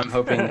 So I'm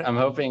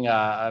hoping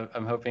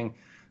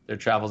their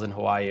travels in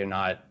Hawaii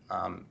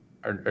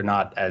are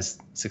not as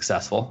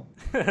successful.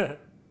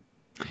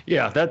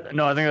 Yeah, I think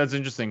that's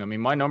interesting. I mean,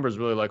 my numbers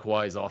really like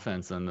Hawaii's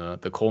offense and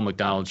the Cole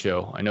McDonald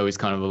show. I know he's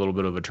kind of a little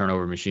bit of a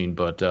turnover machine,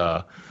 but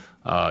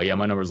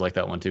my numbers like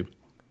that one too.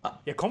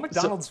 Yeah, Cole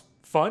McDonald's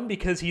fun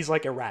because he's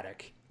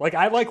erratic.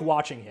 I like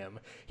watching him.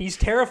 He's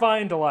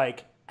terrifying to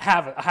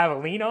have a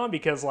lean on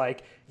because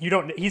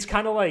he's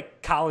kind of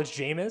like college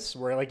Jameis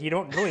where you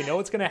don't really know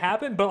what's going to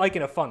happen, but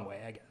in a fun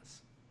way, I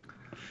guess.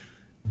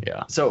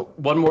 Yeah. So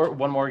one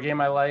more game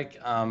I like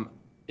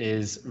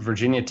is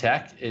Virginia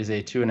Tech is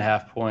a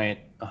 2.5-point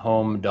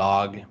home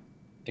dog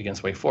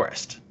against Wake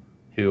Forest,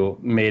 who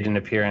made an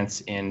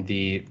appearance in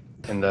the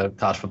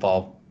college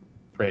football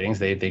ratings.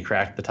 They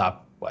cracked the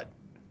top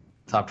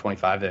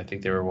 25. I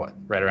think they were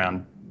right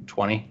around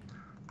 20.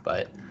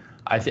 But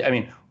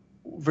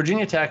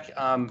Virginia Tech,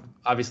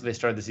 obviously they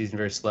started the season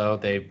very slow.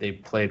 They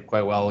played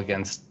quite well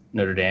against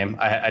Notre Dame.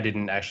 I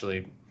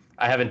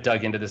haven't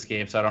dug into this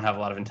game, so I don't have a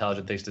lot of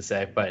intelligent things to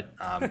say. But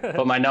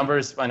but my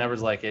numbers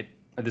like it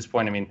at this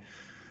point. I mean,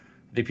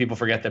 I think people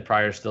forget that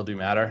priors still do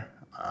matter.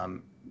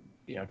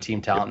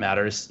 Team talent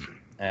matters,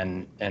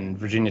 and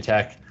Virginia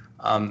Tech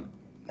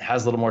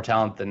has a little more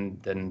talent than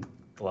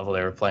the level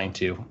they were playing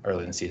to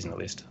early in the season, at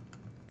least.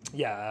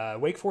 Yeah,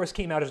 Wake Forest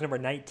came out as number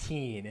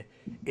 19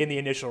 in the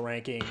initial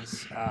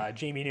rankings.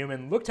 Jamie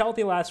Newman looked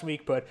healthy last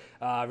week, but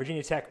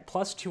Virginia Tech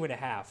plus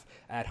 2.5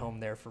 at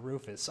home there for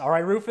Rufus. All right,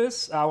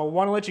 Rufus, I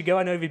want to let you go.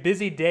 I know you have a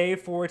busy day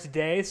for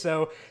today,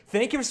 so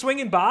thank you for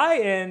swinging by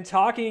and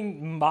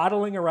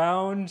modeling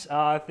around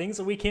things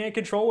that we can't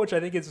control, which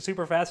I think is a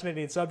super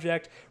fascinating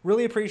subject.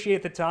 Really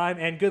appreciate the time,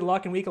 and good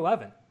luck in Week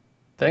 11.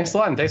 Thanks a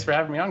lot, and thanks for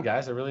having me on,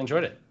 guys. I really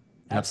enjoyed it.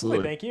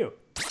 Absolutely. Thank you.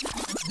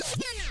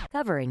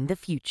 Covering the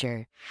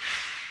future.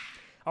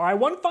 All right,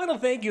 one final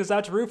thank you is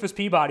out to Rufus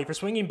Peabody for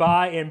swinging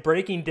by and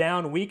breaking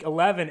down Week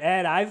 11.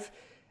 Ed,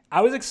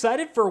 I was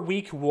excited for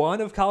Week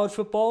 1 of college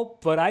football,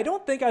 but I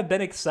don't think I've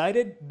been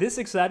this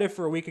excited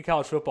for a week of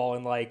college football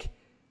in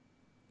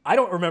I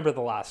don't remember the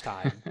last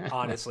time,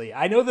 honestly.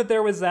 I know that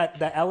there was that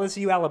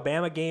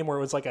LSU-Alabama game where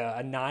it was a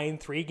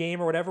 9-3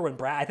 game or whatever when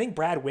I think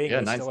Brad Wing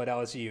was still at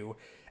LSU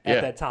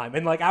at that time.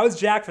 And I was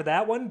jacked for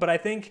that one, but I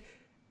think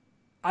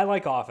I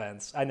like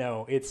offense. I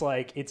know it's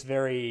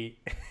very,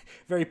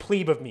 very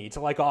plebe of me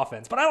to like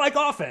offense, but I like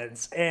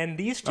offense. And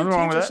these two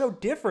teams are so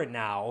different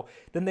now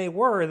than they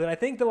were that I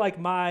think that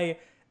my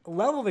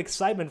level of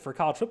excitement for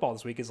college football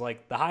this week is the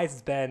highest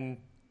it's been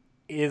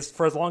is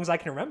for as long as I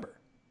can remember.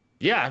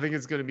 Yeah, I think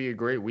it's going to be a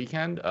great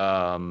weekend.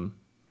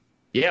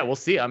 Yeah, we'll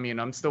see. I mean,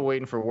 I'm still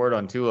waiting for word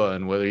on Tua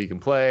and whether he can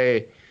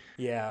play.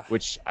 Yeah.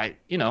 Which I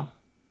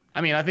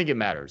think it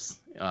matters.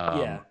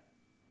 Yeah.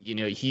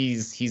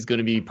 He's going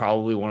to be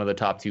probably one of the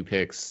top 2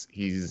 picks.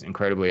 He's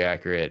incredibly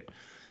accurate.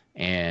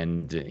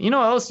 And,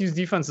 LSU's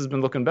defense has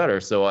been looking better.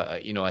 So,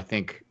 I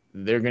think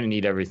they're going to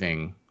need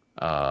everything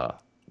to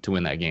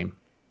win that game.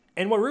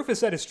 And what Rufus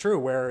said is true,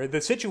 where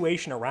the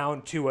situation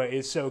around Tua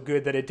is so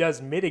good that it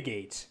does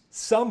mitigate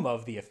some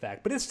of the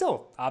effect. But it's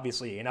still,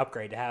 obviously, an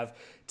upgrade to have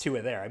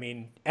Tua there. I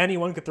mean,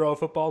 anyone could throw a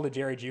football to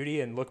Jerry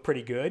Jeudy and look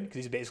pretty good because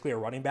he's basically a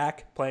running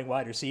back playing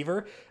wide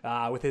receiver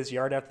with his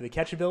yard after the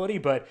catch ability.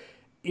 But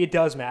it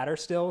does matter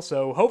still.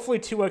 So hopefully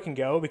Tua can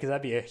go, because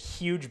that'd be a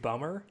huge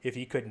bummer if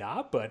he could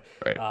not. But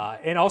right.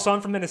 And also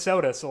I'm from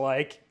Minnesota, so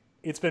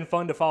it's been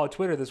fun to follow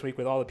Twitter this week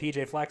with all the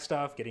PJ Fleck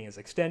stuff, getting his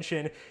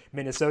extension.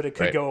 Minnesota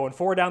could go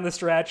 0-4 down the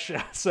stretch.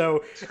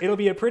 So it'll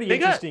be a pretty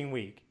interesting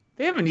week.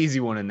 They have an easy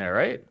one in there,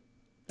 right?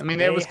 I mean,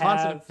 they have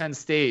Wisconsin and Penn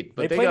State.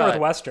 But they play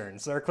Northwestern,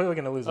 so they're clearly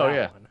going to lose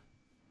that one.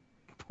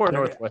 Poor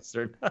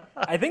Northwestern.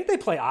 I think they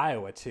play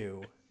Iowa,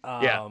 too.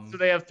 So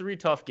they have 3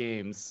 tough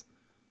games.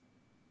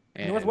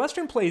 And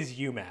Northwestern plays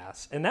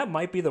UMass, and that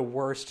might be the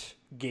worst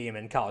game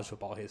in college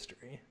football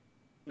history.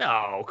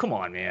 No, come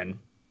on, man.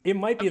 It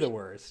might be the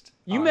worst.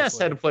 UMass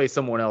honestly. had to play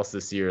someone else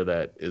this year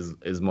that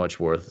is much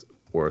worse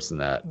than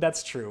that.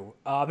 That's true.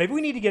 Maybe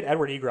we need to get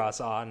Edward Egros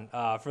on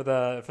for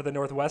the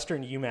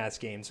Northwestern UMass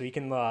game, so he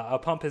can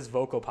pump his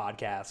vocal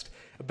podcast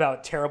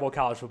about terrible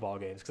college football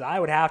games, because I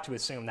would have to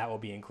assume that will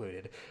be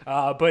included.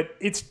 But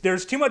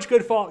there's too much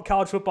good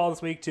college football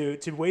this week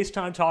to waste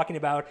time talking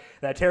about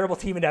that terrible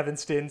team in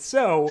Evanston.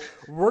 So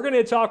we're going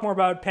to talk more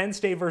about Penn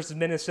State versus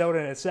Minnesota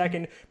in a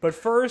second. But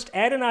first,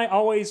 Ed and I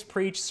always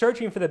preach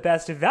searching for the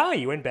best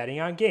value in betting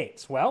on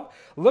games. Well,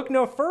 look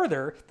no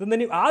further than the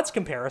new odds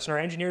comparison our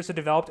engineers have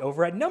developed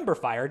over at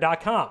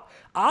numberfire.com.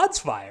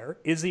 OddsFire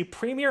is the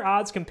premier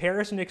odds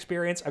comparison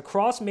experience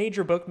across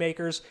major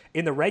bookmakers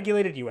in the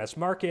regulated U.S.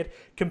 market.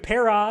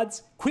 Compare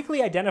odds,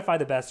 quickly identify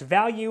the best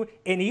value,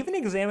 and even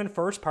examine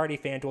first-party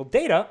FanDuel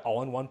data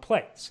all in one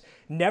place.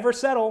 Never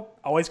settle,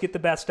 always get the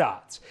best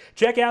odds.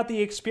 Check out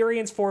the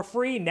experience for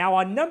free now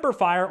on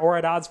NumberFire or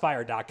at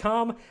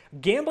oddsfire.com.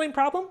 Gambling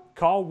problem?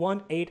 Call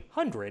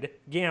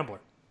 1-800-GAMBLER.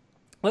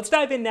 Let's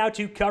dive in now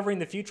to covering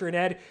the future. And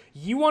Ed,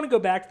 you want to go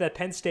back to that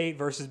Penn State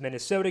versus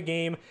Minnesota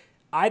game.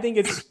 I think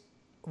it's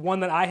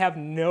one that I have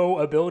no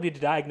ability to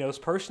diagnose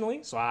personally,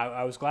 so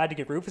I was glad to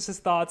get Rufus's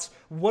thoughts.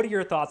 What are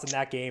your thoughts on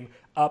that game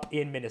up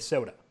in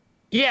Minnesota?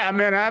 Yeah,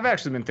 man, I've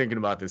actually been thinking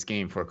about this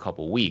game for a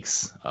couple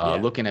weeks,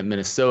 looking at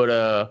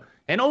Minnesota.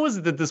 And always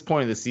at this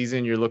point of the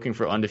season, you're looking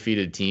for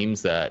undefeated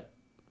teams that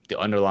the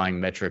underlying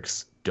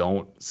metrics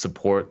don't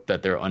support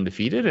that they're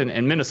undefeated.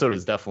 And Minnesota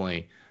is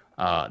definitely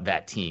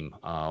that team.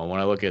 When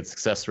I look at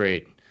success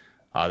rate,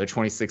 they're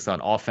 26th on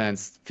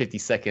offense,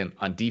 52nd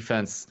on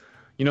defense.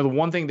 The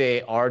one thing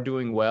they are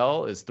doing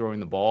well is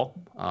throwing the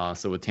ball.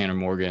 So with Tanner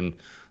Morgan,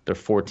 they're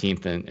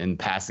 14th in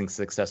passing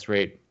success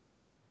rate.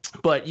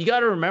 But you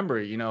got to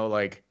remember,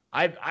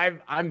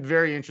 I'm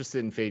very interested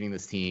in fading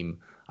this team.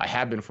 I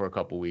have been for a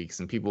couple weeks,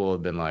 and people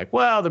have been like,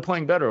 well, they're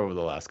playing better over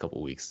the last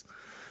couple weeks,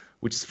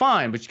 which is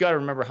fine. But you got to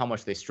remember how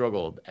much they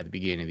struggled at the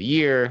beginning of the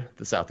year,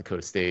 the South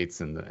Dakota States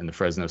and the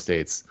Fresno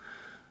States.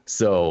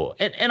 So,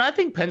 and I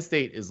think Penn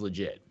State is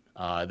legit.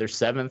 They're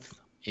 7th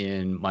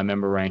in my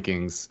member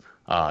rankings.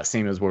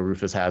 Same as where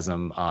Rufus has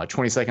them,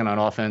 22nd on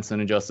offense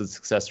and adjusted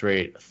success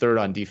rate,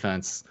 3rd on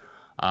defense.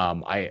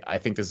 I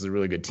think this is a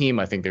really good team.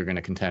 I think they're going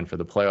to contend for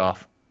the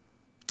playoff.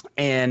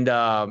 And,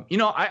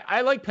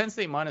 I like Penn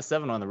State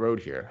 -7 on the road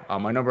here.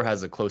 My number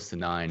has it close to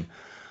 9.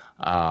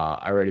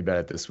 I already bet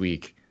it this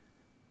week.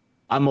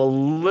 I'm a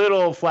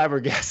little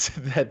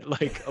flabbergasted that,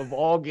 of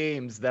all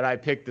games that I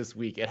picked this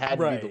week, it had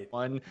to be the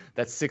one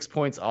that's 6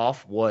 points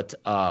off what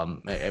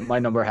my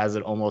number has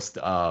it almost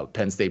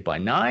Penn State by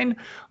 9.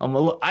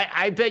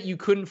 I bet you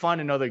couldn't find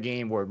another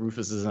game where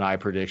Rufus's and I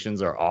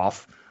predictions are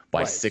off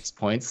by 6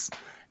 points.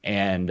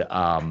 And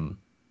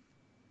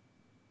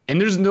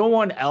there's no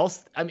one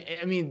else.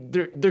 I mean,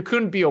 there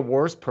couldn't be a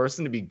worse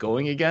person to be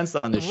going against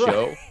on this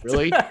show,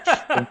 really.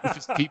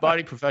 Rufus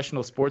Peabody,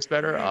 professional sports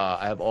bettor.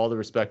 I have all the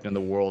respect in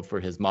the world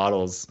for his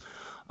models,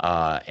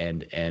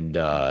 and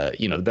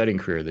the betting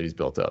career that he's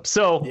built up.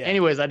 So,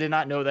 anyways, I did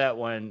not know that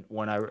when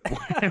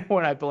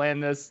I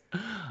planned this,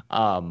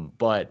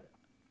 but.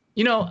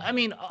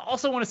 I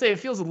also want to say it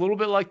feels a little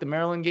bit like the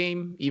Maryland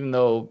game, even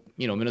though,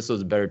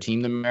 Minnesota's a better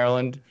team than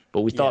Maryland.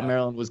 But we thought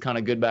Maryland was kind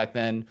of good back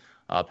then.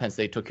 Penn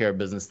State took care of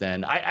business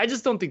then. I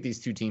just don't think these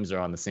two teams are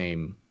on the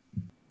same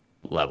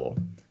level.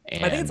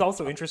 And I think it's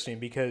also interesting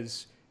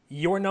because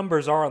your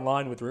numbers are in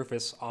line with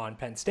Rufus on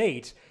Penn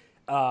State.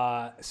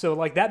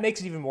 So that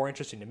makes it even more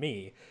interesting to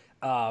me.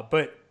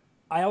 But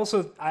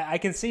I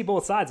can see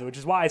both sides, which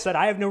is why I said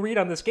I have no read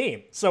on this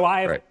game. So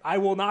I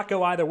will not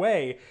go either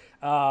way.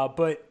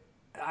 But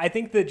I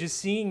think that just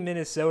seeing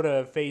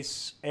Minnesota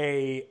face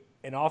an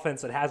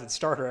offense that has its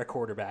starter at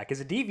quarterback is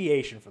a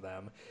deviation for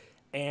them.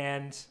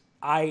 And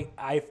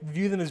I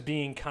view them as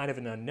being kind of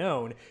an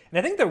unknown. And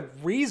I think the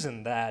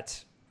reason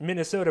that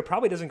Minnesota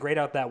probably doesn't grade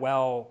out that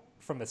well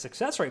from a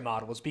success rate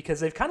model is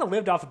because they've kind of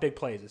lived off of big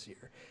plays this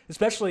year,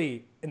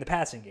 especially in the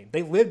passing game.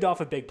 They lived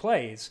off of big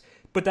plays,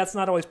 but that's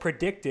not always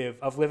predictive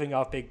of living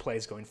off big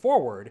plays going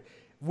forward,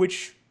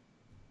 which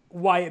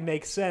why it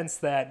makes sense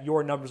that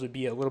your numbers would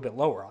be a little bit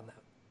lower on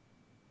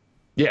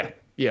that.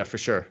 Yeah, for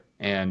sure.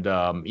 And,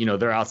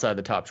 they're outside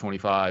the top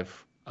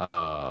 25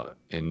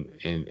 in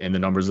the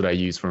numbers that I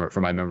use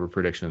for my member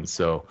predictions.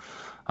 So,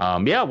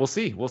 we'll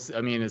see.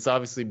 I mean, it's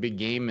obviously a big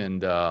game,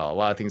 and a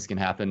lot of things can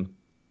happen.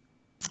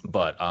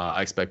 But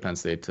I expect Penn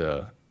State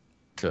to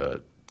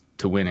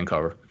win and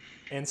cover.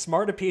 And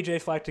smart of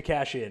PJ Fleck to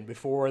cash in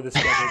before the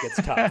schedule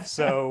gets tough.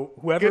 So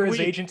whoever his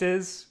agent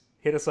is,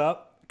 hit us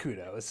up.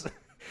 Kudos.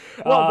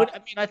 Well, but I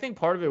mean, I think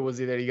part of it was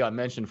that he got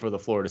mentioned for the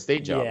Florida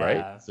State job,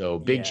 right? So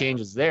big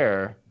changes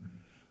there.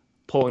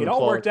 It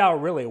all worked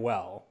out really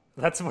well.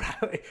 That's what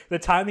the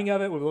timing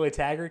of it with Willie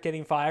Taggart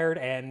getting fired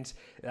and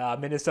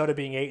Minnesota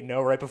being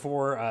 8-0 right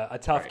before a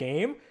tough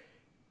game.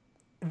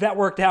 That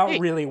worked out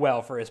really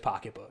well for his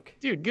pocketbook.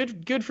 Dude,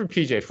 good for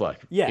PJ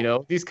Fleck. Yeah.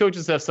 These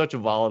coaches have such a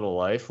volatile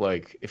life.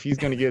 Like, if he's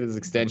going to get his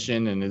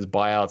extension and his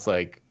buyout's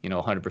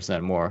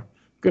 100% more,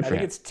 good for him. I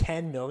think it's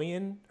 $10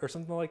 million or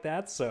something like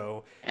that.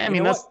 So, I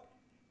mean,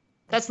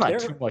 that's not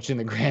too much in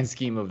the grand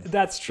scheme of.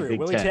 That's true.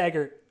 Willie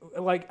Taggart,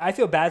 I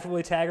feel bad for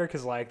Willie Taggart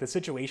because the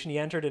situation he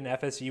entered in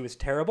FSU is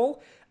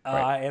terrible,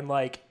 and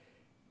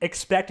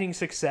expecting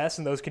success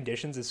in those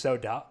conditions is so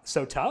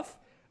tough.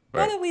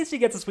 But at least he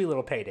gets a sweet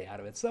little payday out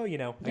of it. So,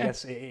 I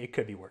guess it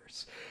could be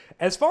worse.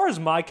 As far as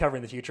my cover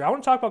in the future, I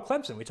want to talk about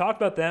Clemson. We talked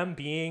about them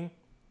being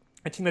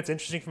a team that's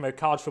interesting from a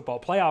college football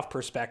playoff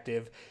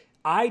perspective.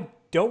 I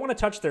don't want to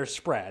touch their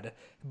spread,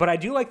 but I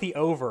do like the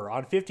over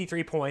on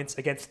 53 points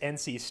against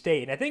NC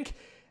State. And I think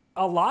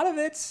a lot of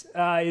it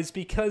is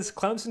because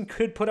Clemson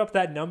could put up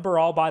that number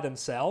all by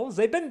themselves.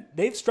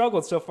 They've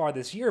struggled so far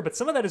this year, but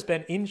some of that has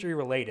been injury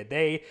related.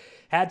 They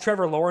had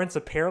Trevor Lawrence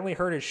apparently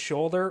hurt his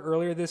shoulder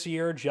earlier this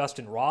year.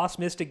 Justin Ross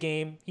missed a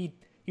game. He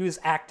was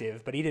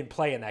active, but he didn't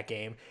play in that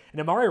game. And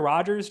Amari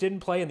Rodgers didn't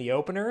play in the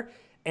opener.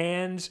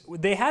 And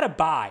they had a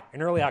bye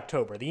in early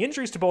October. The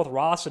injuries to both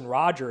Ross and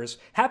Rodgers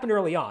happened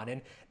early on,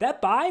 and that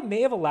bye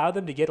may have allowed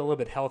them to get a little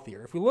bit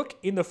healthier. If we look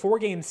in the 4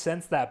 games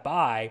since that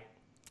bye,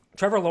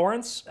 Trevor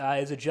Lawrence,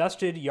 his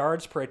adjusted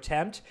yards per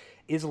attempt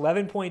is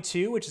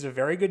 11.2, which is a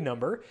very good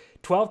number.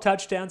 12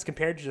 touchdowns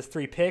compared to just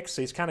 3 picks,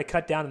 so he's kind of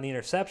cut down on the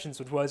interceptions,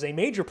 which was a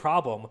major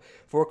problem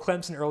for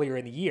Clemson earlier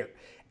in the year.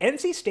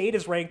 NC State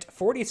is ranked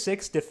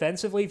 46th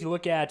defensively if you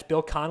look at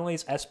Bill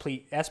Connolly's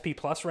SP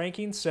Plus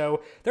rankings,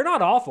 so they're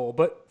not awful,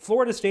 but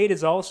Florida State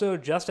is also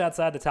just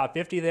outside the top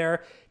 50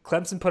 there.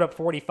 Clemson put up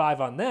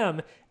 45 on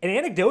them, and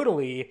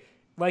anecdotally,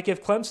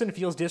 if Clemson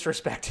feels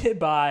disrespected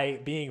by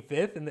being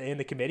 5th in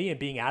the committee and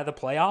being out of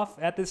the playoff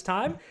at this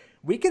time,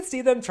 we could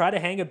see them try to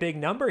hang a big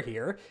number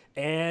here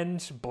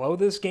and blow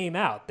this game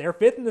out. They're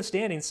 5th in the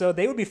standings, so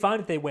they would be fine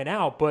if they went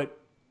out, but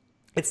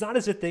it's not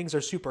as if things are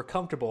super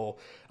comfortable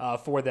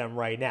for them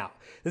right now.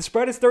 The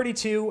spread is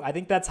 32. I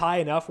think that's high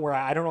enough where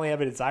I don't really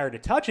have a desire to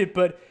touch it,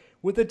 but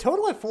with a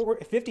total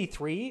of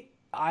 53,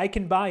 I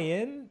can buy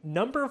in.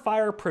 Number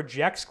Fire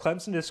projects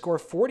Clemson to score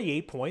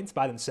 48 points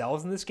by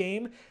themselves in this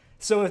game.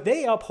 So if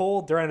they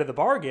uphold their end of the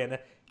bargain,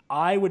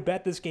 I would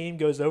bet this game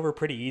goes over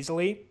pretty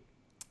easily.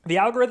 The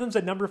algorithms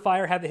at Number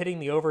Fire have it hitting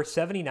the over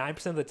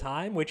 79% of the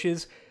time, which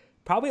is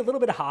probably a little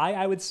bit high,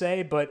 I would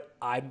say, but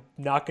I'm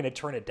not going to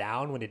turn it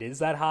down when it is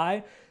that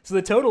high. So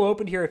the total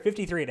opened here at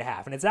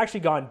 53.5, and it's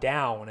actually gone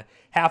down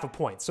half a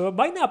point. So it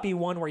might not be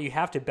one where you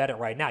have to bet it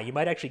right now. You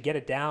might actually get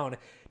it down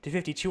to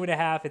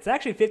 52.5. It's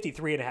actually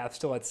 53.5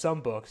 still at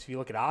some books if you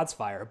look at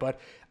OddsFire, but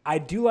I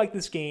do like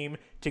this game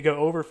to go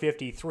over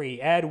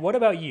 53. Ed, what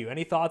about you?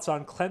 Any thoughts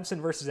on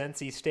Clemson versus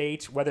NC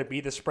State, whether it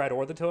be the spread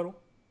or the total?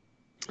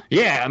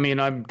 Yeah, I mean,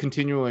 I'm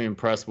continually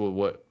impressed with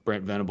what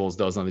Brent Venables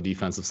does on the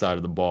defensive side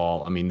of the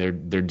ball. I mean, their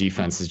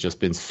defense has just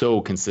been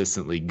so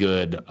consistently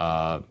good.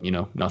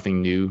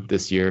 Nothing new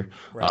this year.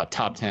 Right.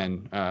 Top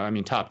 10.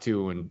 Top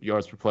 2 in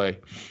yards per play,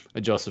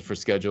 adjusted for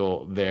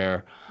schedule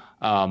there.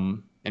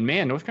 And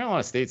man, North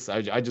Carolina State's.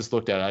 I just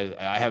looked at it.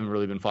 I haven't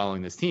really been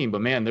following this team,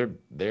 but man,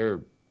 their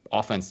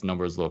offense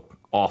numbers look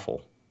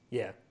awful.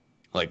 Yeah.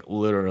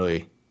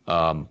 Literally.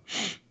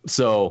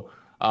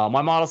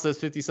 My model says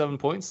 57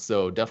 points,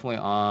 so definitely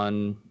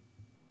on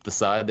the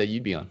side that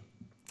you'd be on.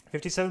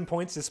 57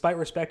 points despite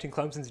respecting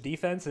Clemson's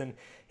defense and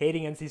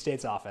hating NC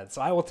State's offense.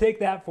 So I will take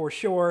that for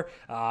sure.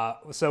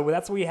 So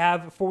that's what we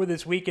have for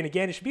this week. And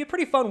again, it should be a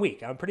pretty fun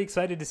week. I'm pretty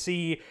excited to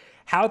see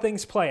how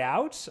things play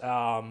out.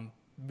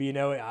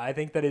 I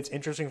think that it's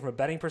interesting from a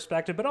betting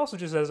perspective, but also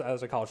just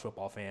as a college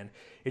football fan,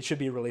 it should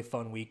be a really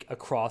fun week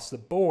across the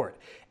board.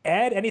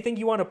 Ed, anything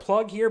you want to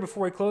plug here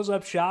before we close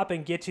up shop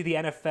and get to the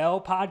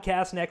NFL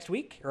podcast next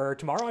week or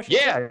tomorrow? I should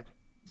say?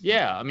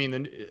 Yeah. I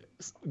mean,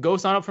 go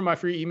sign up for my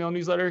free email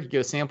newsletter. You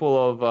get a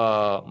sample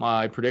of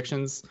my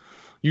predictions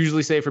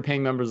usually say for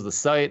paying members of the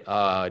site.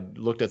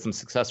 Looked at some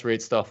success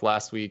rate stuff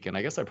last week, and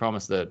I guess I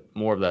promised that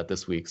more of that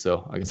this week,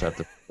 so I guess I have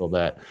to fulfill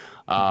that.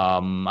 I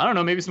don't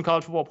know, maybe some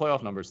college football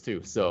playoff numbers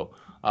too. So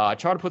I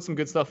try to put some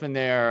good stuff in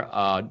there.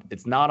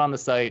 It's not on the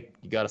site.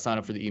 You got to sign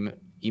up for the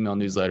email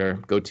newsletter.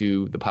 Go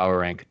to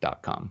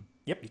thepowerrank.com.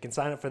 Yep, you can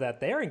sign up for that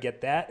there and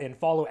get that. And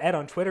follow Ed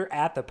on Twitter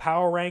at The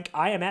Power Rank.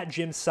 I am at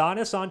Jim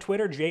Sannes on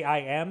Twitter,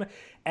 JimSannes.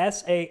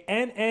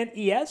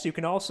 You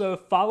can also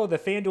follow the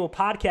FanDuel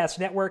Podcast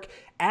Network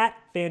at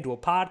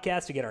FanDuel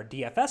Podcast to get our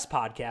DFS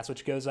podcast,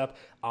 which goes up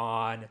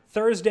on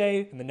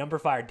Thursday, and the Number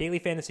Fire Daily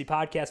Fantasy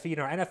Podcast feed,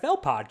 and our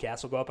NFL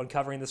podcast will go up on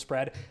Covering the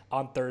Spread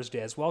on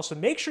Thursday as well. So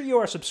make sure you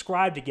are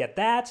subscribed to get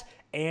that,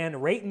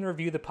 and rate and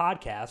review the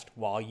podcast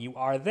while you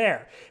are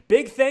there.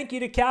 Big thank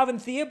you to Calvin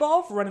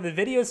Theobald for running the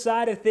video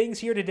side of things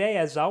here today.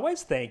 As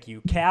always, thank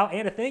you, Cal,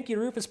 and a thank you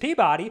to Rufus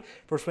Peabody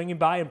for swinging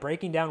by and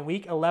breaking down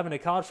Week 11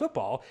 of college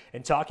football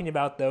and talking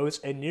about those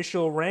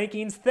initial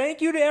rankings. Thank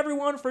you to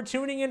everyone for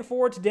tuning in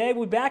for today.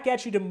 We'll be back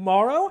at you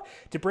tomorrow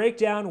to break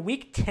down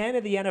Week 10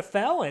 of the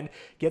NFL and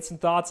get some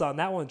thoughts on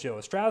that one with Joe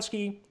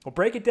Ostrowski. We'll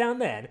break it down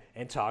then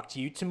and talk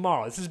to you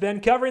tomorrow. This has been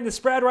Covering the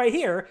Spread right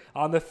here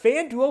on the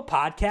FanDuel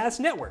Podcast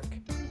Network.